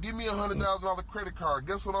 All right, give me $100,000 credit card.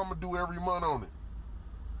 Guess what I'm going to do every month on it?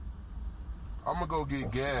 I'm gonna go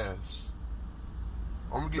get gas.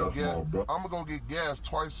 I'm gonna go get gas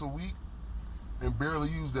twice a week and barely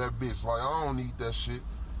use that bitch. Like, I don't need that shit.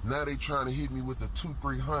 Now they trying to hit me with the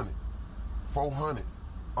 200-300, 400,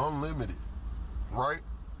 unlimited, right?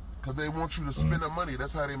 Because they want you to spend the money.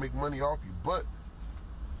 That's how they make money off you. But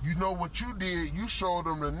you know what you did? You showed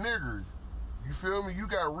them the nigger. You feel me? You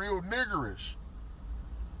got real niggerish.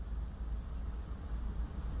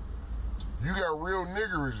 You got real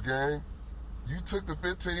niggerish, gang. You took the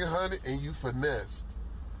 1,500 and you finessed.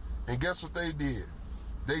 And guess what they did?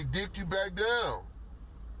 They dipped you back down.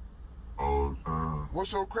 All the time.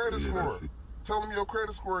 What's your credit score? Tell them your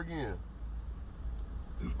credit score again.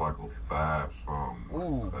 It's like a 5 something.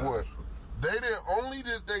 Ooh, boy.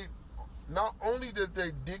 Not only did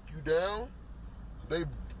they dick you down,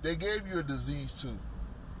 they gave you a disease too.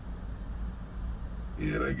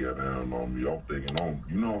 Yeah, they got down on me. I'm thinking,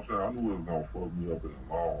 you know what I'm saying? I knew it was gonna fuck me up in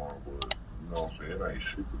the long run, but you know what I'm saying? It ain't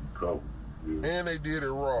shit to be covered. Yeah. And they did it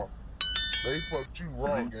raw. They fucked you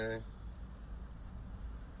raw, gang.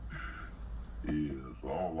 Yeah, so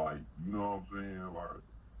I'm like, you know what I'm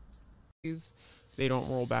saying? Like, they don't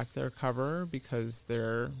roll back their cover because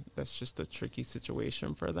that's just a tricky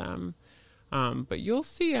situation for them. But you'll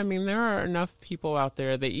see, I mean, there are enough people out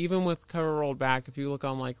there that even with cover rolled back, if you look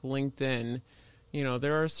on like LinkedIn, you know,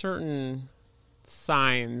 there are certain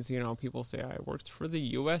signs, you know, people say, I worked for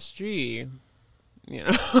the USG, you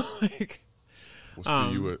know, like, what's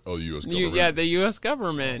the U.S. government? Yeah, the U.S.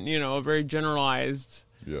 government, you know, a very generalized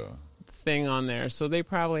Yeah. thing on there. So they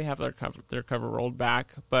probably have their cover rolled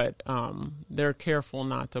back, but they're careful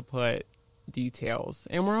not to put details.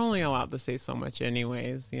 And we're only allowed to say so much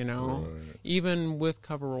anyways, you know. Right. Even with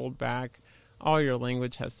cover rolled back, all your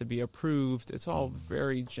language has to be approved. It's all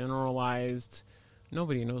very generalized.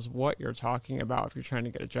 Nobody knows what you're talking about if you're trying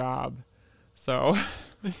to get a job. So,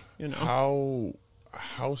 you know.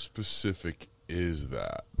 How specific is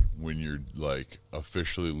that when you're like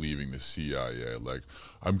officially leaving the CIA? Like,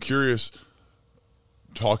 I'm curious,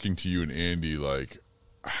 talking to you and Andy, like,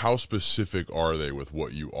 how specific are they with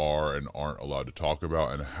what you are and aren't allowed to talk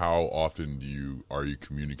about, and how often are you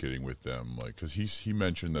communicating with them? Like, because he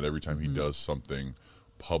mentioned that every time he does something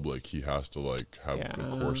public, he has to like have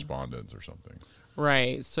a correspondence or something.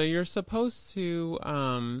 Right. So you're supposed to,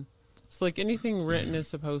 so like anything written is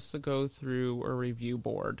supposed to go through a review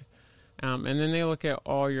board. And then they look at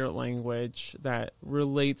all your language that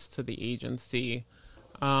relates to the agency.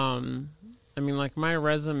 I mean, like my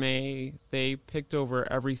resume, they picked over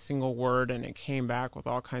every single word and it came back with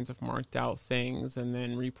all kinds of marked out things and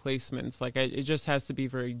then replacements. Like it just has to be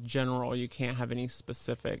very general. You can't have any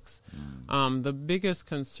specifics. The biggest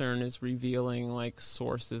concern is revealing like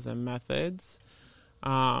sources and methods.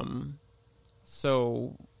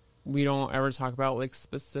 So we don't ever talk about like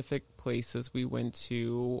specific places we went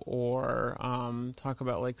to or talk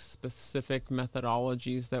about like specific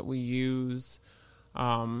methodologies that we use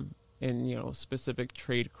in, you know, specific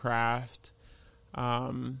trade craft.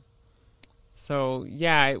 So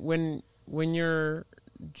yeah, when you're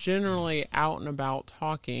generally out and about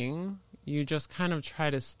talking, you just kind of try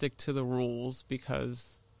to stick to the rules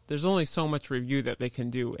because there's only so much review that they can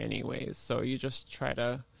do anyways. So you just try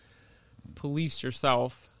to police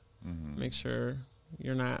yourself, make sure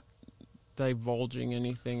you're not divulging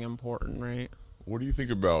anything important, right? What do you think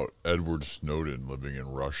about Edward Snowden living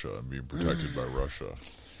in Russia and being protected by Russia?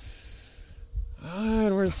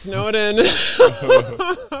 Edward Snowden.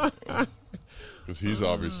 Because he's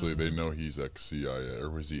obviously, they know he's ex-CIA, or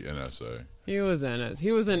was he NSA? He was an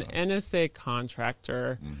NSA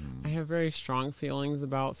contractor. I have very strong feelings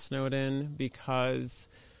about Snowden because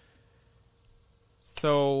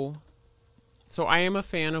so I am a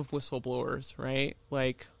fan of whistleblowers, right?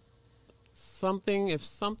 Like if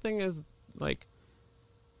something is like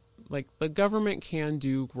the government can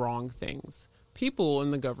do wrong things. People in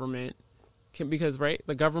the government can, because right,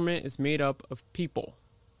 the government is made up of people.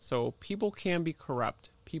 So people can be corrupt,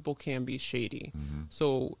 people can be shady.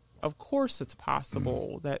 So of course it's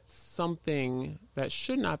possible that something that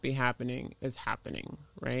should not be happening is happening,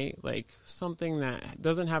 right? Like something that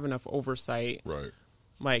doesn't have enough oversight. Right.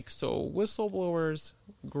 Like, so whistleblowers,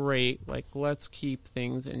 great. Like, let's keep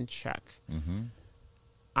things in check.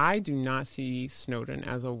 I do not see Snowden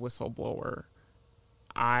as a whistleblower.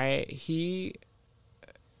 I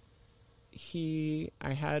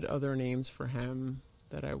had other names for him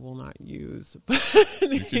that I will not use. But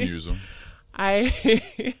you can use them.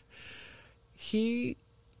 He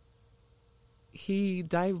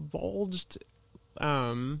divulged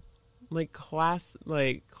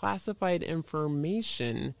classified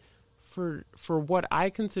information for what I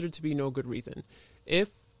consider to be no good reason.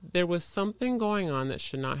 If there was something going on that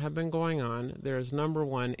should not have been going on. There is, number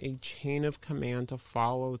one, a chain of command to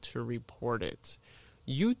follow to report it.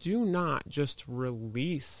 You do not just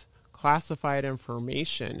release classified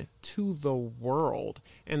information to the world.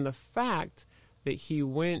 And the fact that he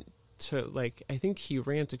went to, like, I think he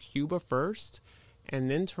ran to Cuba first and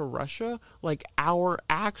then to Russia, like our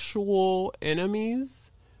actual enemies,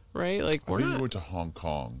 right? Like, I think he went to Hong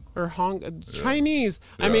Kong. Or Chinese.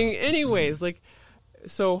 Yeah. I mean, anyways, like,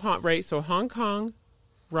 so Hong Kong,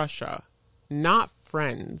 Russia, not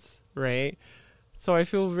friends, right? So I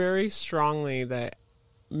feel very strongly that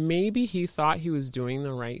maybe he thought he was doing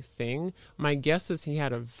the right thing. My guess is he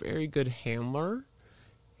had a very good handler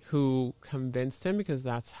who convinced him, because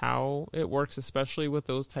that's how it works, especially with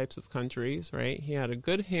those types of countries, right? He had a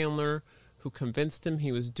good handler who convinced him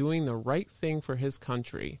he was doing the right thing for his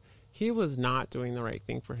country. He was not doing the right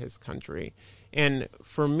thing for his country. And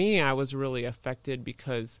for me, I was really affected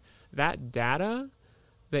because that data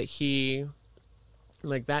that he,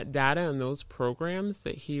 like that data and those programs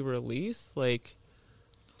that he released, like,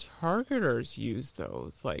 targeters use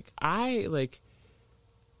those.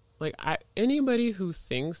 Anybody who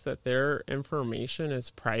thinks that their information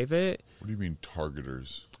is private. What do you mean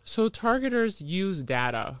targeters? So targeters use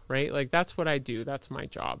data, right? Like, that's what I do. That's my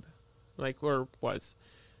job.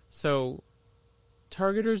 So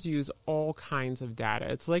targeters use all kinds of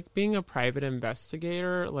data. It's like being a private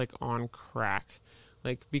investigator, like on crack,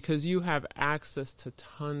 like, because you have access to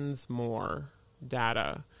tons more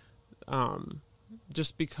data,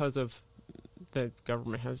 just because of the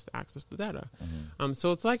government has access to data. Mm-hmm.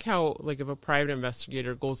 So it's like how, like, if a private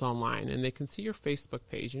investigator goes online and they can see your Facebook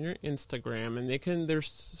page and your Instagram, and there's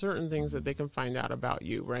certain things that they can find out about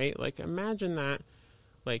you, right? Like, imagine that,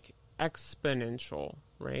 like, exponential,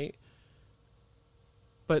 right?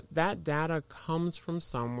 But that data comes from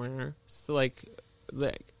somewhere. So like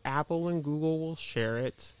Apple and Google will share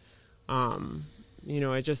it.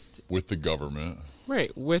 With the government.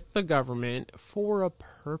 Right, with the government for a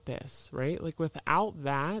purpose, right? Like, without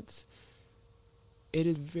that, it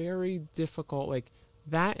is very difficult. Like,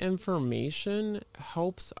 that information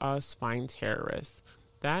helps us find terrorists.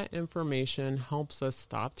 That information helps us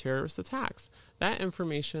stop terrorist attacks. That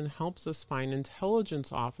information helps us find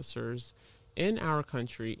intelligence officers in our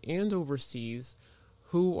country and overseas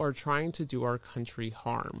who are trying to do our country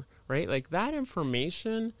harm, right? Like, that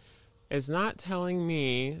information is not telling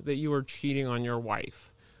me that you are cheating on your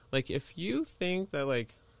wife. Like, if you think that,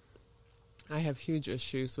 like, I have huge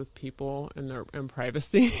issues with people and their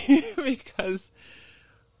privacy because,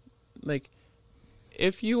 like,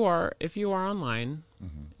 if you are online,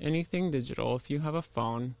 mm-hmm. anything digital, if you have a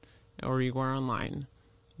phone or you are online,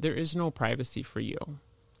 there is no privacy for you.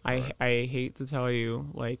 Right. I hate to tell you,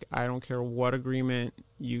 like, I don't care what agreement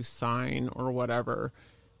you sign or whatever.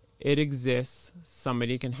 It exists.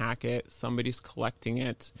 Somebody can hack it. Somebody's collecting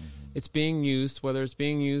it. Mm-hmm. It's being used, whether it's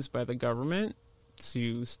being used by the government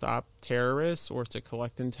to stop terrorists or to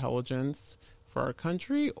collect intelligence for our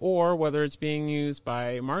country, or whether it's being used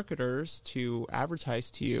by marketers to advertise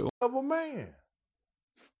to you. Of a man.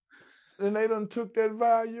 And they done took that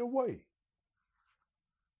value away.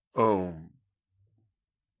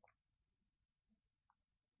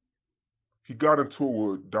 He got into it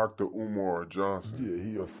with Dr. Umar Johnson. Yeah,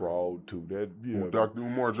 he a fraud too. Dr.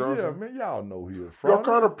 Umar Johnson? Yeah, man, y'all know he a fraud. Y'all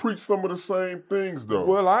kind of preach some of the same things, though.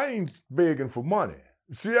 Well, I ain't begging for money.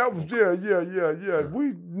 See, I was, yeah. I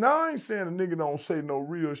ain't saying a nigga don't say no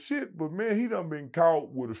real shit, but man, he done been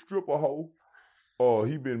caught with a stripper hoe.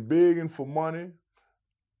 He been begging for money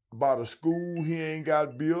about a school he ain't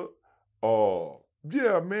got built.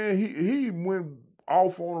 Yeah, man, he went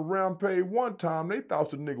off on a rampage one time. They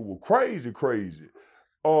thought the nigga was crazy.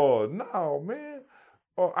 No, man.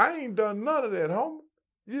 I ain't done none of that, homie.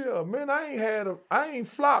 Yeah, man, I ain't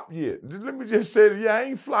flopped yet. Let me just say that, yeah, I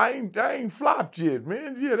ain't flopped yet,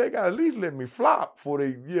 man. Yeah, they gotta at least let me flop before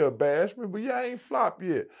they, bash me. But yeah, I ain't flopped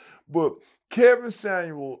yet. But Kevin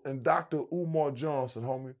Samuel and Dr. Umar Johnson,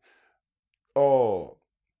 homie,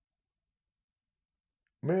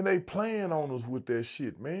 man, they playing on us with that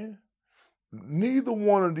shit, man. Neither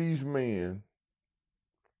one of these men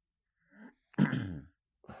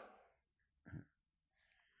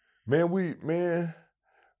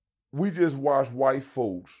we just watched white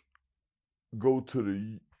folks go to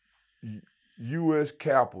the U.S.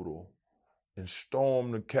 Capitol and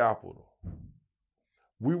storm the Capitol.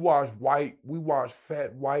 We watched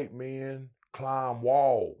fat white men climb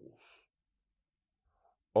walls.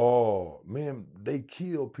 Man, they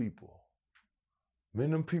kill people.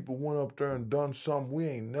 Man, them people went up there and done something we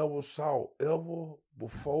ain't never saw ever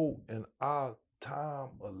before in our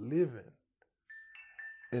time of living.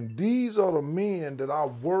 And these are the men that I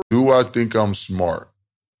work. Do I think I'm smart?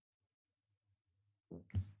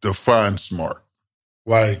 Define smart.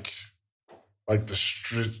 Like the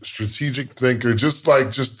strategic thinker, just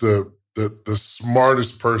the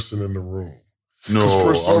smartest person in the room. No,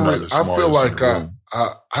 for some I'm not reason, the smartest I feel like in the room.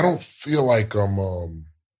 I don't feel like I'm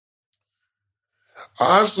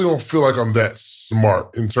I honestly don't feel like I'm that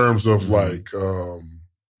smart in terms of I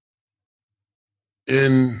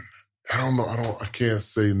can't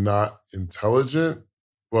say not intelligent,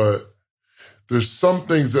 but there's some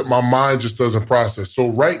things that my mind just doesn't process. So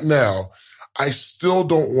right now, I still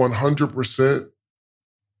don't 100%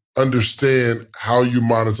 understand how you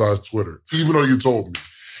monetize Twitter, even though you told me.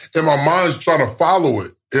 And my mind's trying to follow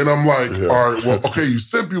it. And I'm like, all right, well, okay, you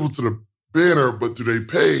send people to the banner, but do they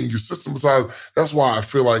pay? And you systematize. That's why I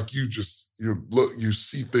feel like you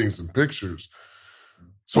see things in pictures.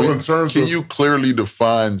 So in terms can you clearly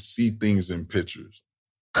define see things in pictures?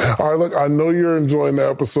 All right, look, I know you're enjoying the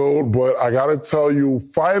episode, but I got to tell you,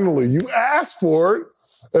 finally, you asked for it,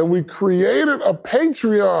 and we created a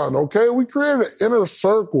Patreon, okay? We created an inner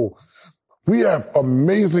circle. We have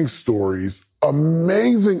amazing stories,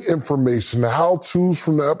 amazing information, how-tos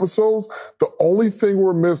from the episodes. The only thing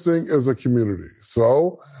we're missing is a community.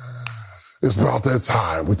 So it's about that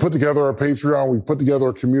time. We put together our Patreon. We put together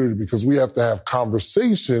a community because we have to have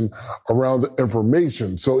conversation around the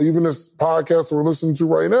information. So even this podcast that we're listening to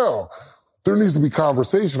right now, there needs to be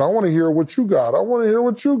conversation. I want to hear what you got.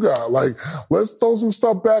 Like, let's throw some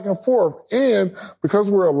stuff back and forth. And because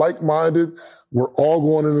we're like-minded, we're all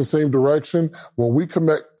going in the same direction. When we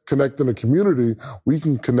connect in a community, we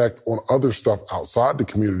can connect on other stuff outside the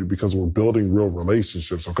community because we're building real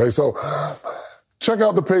relationships. Okay. So check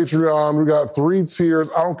out the Patreon. We got 3 tiers.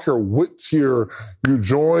 I don't care what tier you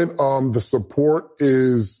join. The support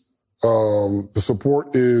is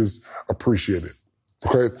appreciated.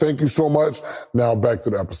 Okay. Thank you so much. Now back to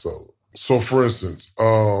the episode. So for instance,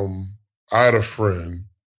 I had a friend.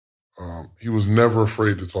 He was never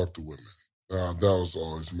afraid to talk to women. That was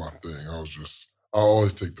always my thing. I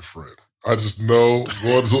always take the friend. I just know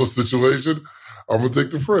going into a situation, I'm going to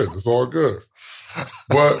take the friend. It's all good.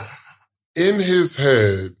 But in his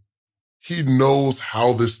head, he knows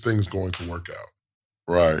how this thing's going to work out.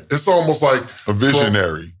 Right. It's almost like a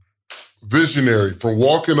visionary. From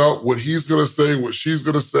walking up, what he's going to say, what she's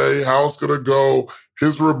going to say, how it's going to go,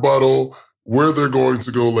 his rebuttal, where they're going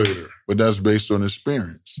to go later. But that's based on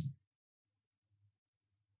experience.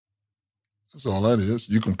 That's all that is.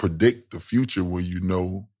 You can predict the future when you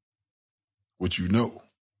know what you know.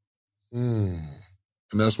 And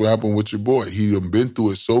that's what happened with your boy. He done been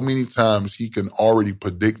through it so many times, he can already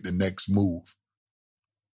predict the next move.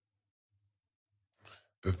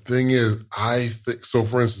 The thing is, I think, so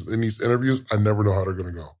for instance, in these interviews, I never know how they're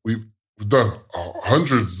going to go. We've done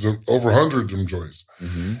over 100 of them joints.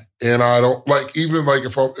 Mm-hmm. And I don't, even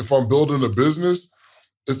if I'm building a business,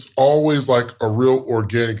 it's always like a real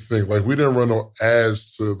organic thing. Like we didn't run no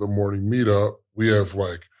ads to the morning meetup. We have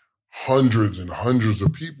hundreds and hundreds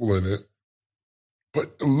of people in it.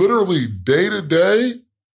 But literally day to day,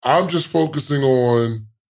 I'm just focusing on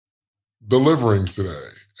delivering today.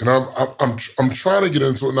 And I'm trying to get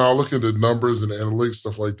into it now. I look at the numbers and analytics,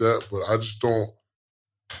 stuff like that, but I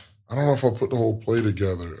don't know if I'll put the whole play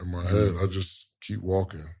together in my head. I just keep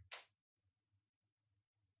walking.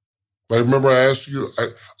 Remember I asked you,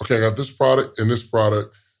 I got this product and this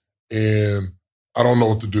product, and I don't know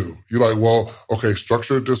what to do. You're like, well, okay,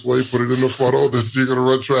 structure it this way, put it in the funnel, you're going to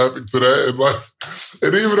run traffic to that.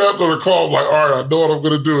 And even after the call, I'm like, all right, I know what I'm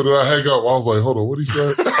going to do. And then I hang up. I was like, hold on, what did he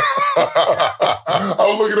say? I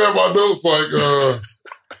was looking at my notes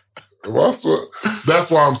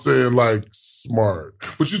that's why I'm saying smart.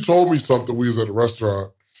 But you told me something, we was at a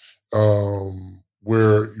restaurant,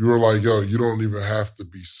 where you were like, yo, you don't even have to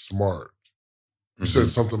be smart. You said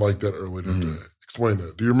something like that earlier today. Explain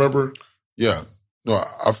that. Do you remember? Yeah. No,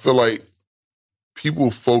 I feel like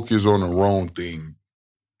people focus on the wrong thing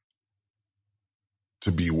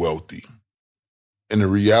to be wealthy. And the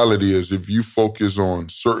reality is if you focus on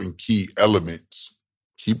certain key elements,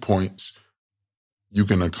 key points, you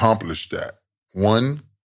can accomplish that. One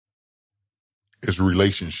is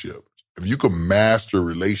relationships. If you can master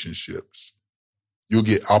relationships, you'll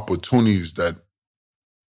get opportunities that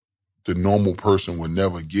the normal person would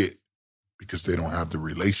never get because they don't have the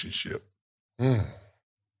relationship.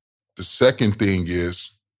 The second thing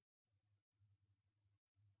is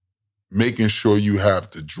making sure you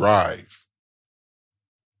have the drive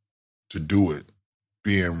to do it,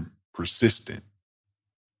 being persistent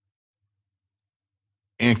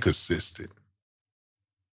and consistent.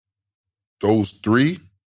 Those 3,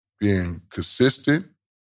 being consistent,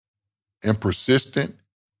 and persistent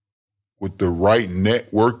with the right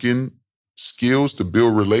networking skills to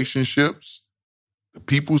build relationships, the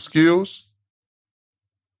people skills,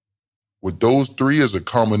 with those three as a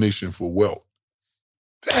combination for wealth.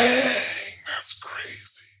 Dang, that's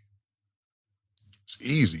crazy. It's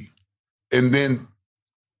easy. And then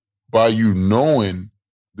by you knowing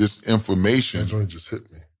this information, that joint just hit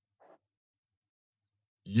me.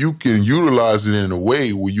 You can utilize it in a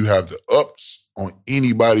way where you have the ups on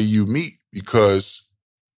anybody you meet because,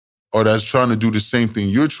 or that's trying to do the same thing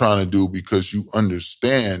you're trying to do because you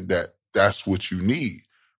understand that that's what you need.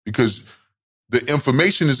 Because the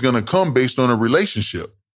information is going to come based on a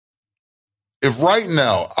relationship. If right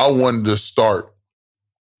now I wanted to start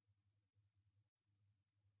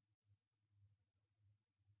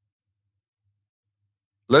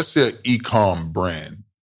let's say an e-com brand,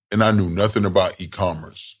 and I knew nothing about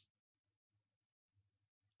e-commerce,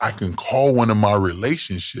 I can call one of my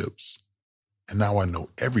relationships, and now I know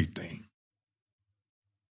everything.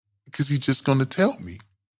 Because he's just going to tell me.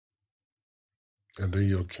 And then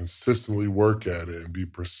you'll consistently work at it and be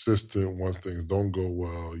persistent once things don't go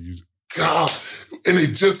well. God, and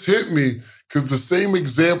it just hit me because the same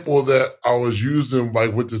example that I was using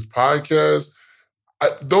like with this podcast,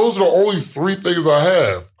 those are the only three things I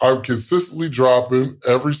have. I'm consistently dropping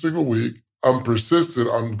every single week. I'm persistent.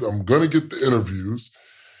 I'm gonna get the interviews,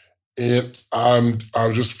 and I'm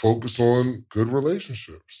just focused on good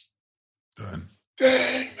relationships. Done.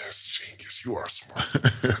 Dang, that's genius. You are smart.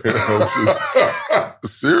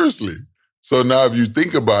 Seriously. So now if you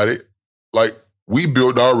think about it, like we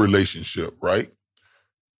built our relationship, right?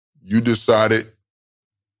 You decided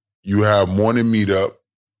you have morning meetup.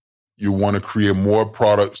 You want to create more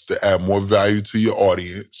products to add more value to your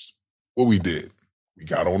audience. What we did, we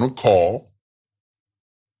got on a call,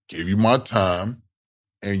 gave you my time,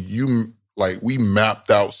 and we mapped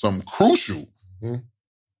out something crucial. Mm-hmm.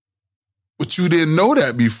 But you didn't know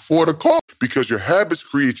that before the call. Because your habits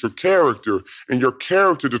create your character, and your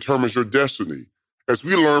character determines your destiny. As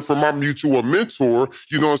we learned from our mutual mentor,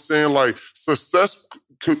 you know what I'm saying? Like, success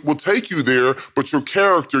will take you there, but your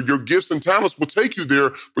character, your gifts and talents will take you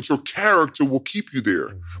there, but your character will keep you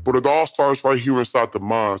there. But it all starts right here inside the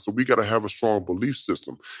mind, so we got to have a strong belief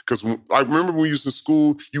system. Because I remember when we used to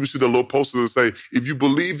school, you would see the little posters that say, if you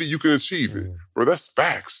believe it, you can achieve it. Bro, that's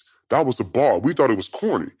facts. That was a bar. We thought it was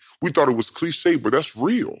corny. We thought it was cliche, but that's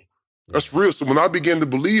real. That's real. So when I began to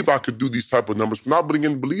believe I could do these type of numbers, when I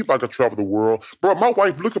began to believe I could travel the world, bro, my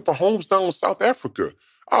wife looking for homes down in South Africa.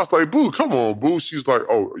 I was like, boo, come on, boo. She's like,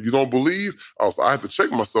 oh, you don't believe? I was like, I had to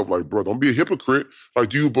check myself like, bro, don't be a hypocrite. Like,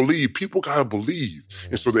 do you believe? People got to believe.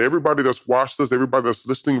 And so to everybody that's watched us, everybody that's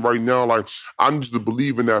listening right now, like, I need you to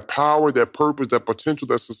believe in that power, that purpose, that potential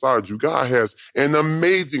that's inside you. God has an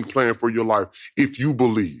amazing plan for your life if you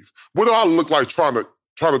believe. What do I look like trying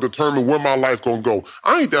to determine where my life gonna go?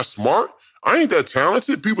 I ain't that smart. I ain't that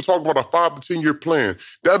talented. People talk about a 5 to 10 year plan.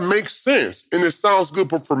 That makes sense. And it sounds good.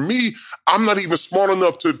 But for me, I'm not even smart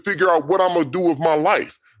enough to figure out what I'm going to do with my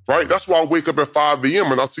life, right? That's why I wake up at 5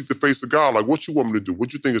 a.m. and I seek the face of God. Like, what you want me to do?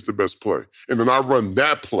 What you think is the best play? And then I run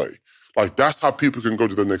that play. Like, that's how people can go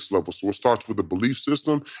to the next level. So it starts with a belief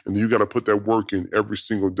system, and then you got to put that work in every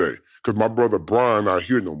single day. Because my brother Brian not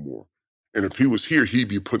here no more. And if he was here, he'd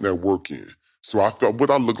be putting that work in. So I felt what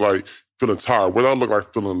I look like feeling tired, what I look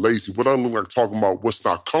like feeling lazy, what I look like talking about what's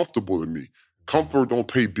not comfortable to me. Comfort don't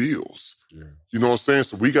pay bills. Yeah. You know what I'm saying?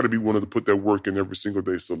 So we got to be willing to put that work in every single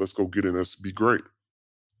day. So let's go get in. Let's be great.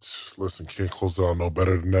 Listen, can't close it out no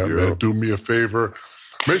better than that, man. Do me a favor.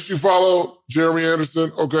 Make sure you follow Jeremy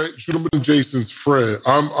Anderson. Okay, should have been Jason's friend.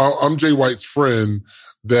 I'm Jay White's friend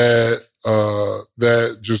that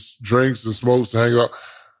just drinks and smokes and hangs out.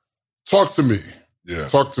 Talk to me. Yeah.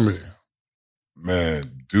 Talk to me.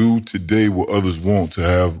 Man, do today what others want to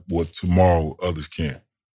have what tomorrow others can't.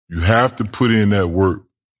 You have to put in that work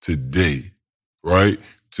today, right?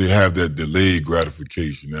 To have that delayed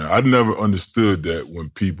gratification. Now, I never understood that when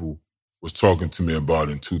people was talking to me about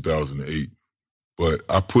it in 2008. But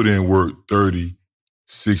I put in work 30,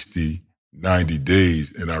 60, 90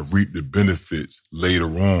 days, and I reap the benefits later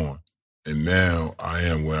on. And now I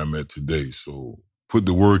am where I'm at today. So put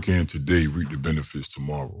the work in today, reap the benefits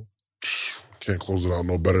tomorrow. Can't close it out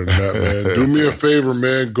no better than that, man. Do me a favor,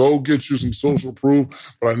 man. Go get you some social proof,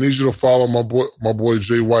 but I need you to follow my boy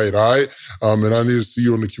Jay White, all right? And I need to see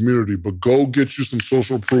you in the community. But go get you some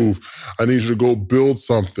social proof. I need you to go build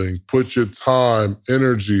something. Put your time,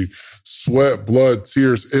 energy, sweat, blood,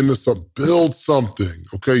 tears into something. Build something,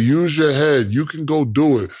 okay? Use your head. You can go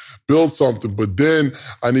do it. Build something. But then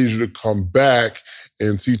I need you to come back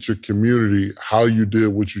and teach your community how you did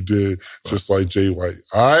what you did, just like Jay White.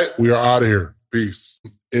 All right, we are out of here. Peace.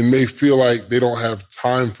 And they feel like they don't have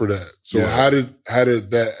time for that. So how did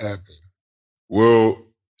that happen? Well,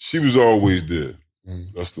 she was always there.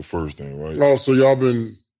 That's the first thing, right? Oh, so y'all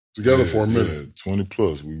been together for a minute. Yeah, 20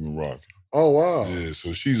 plus we've been rocking. Oh, wow. Yeah,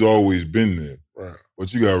 so she's always been there. Right.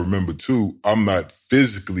 But you got to remember, too, I'm not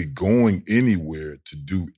physically going anywhere to do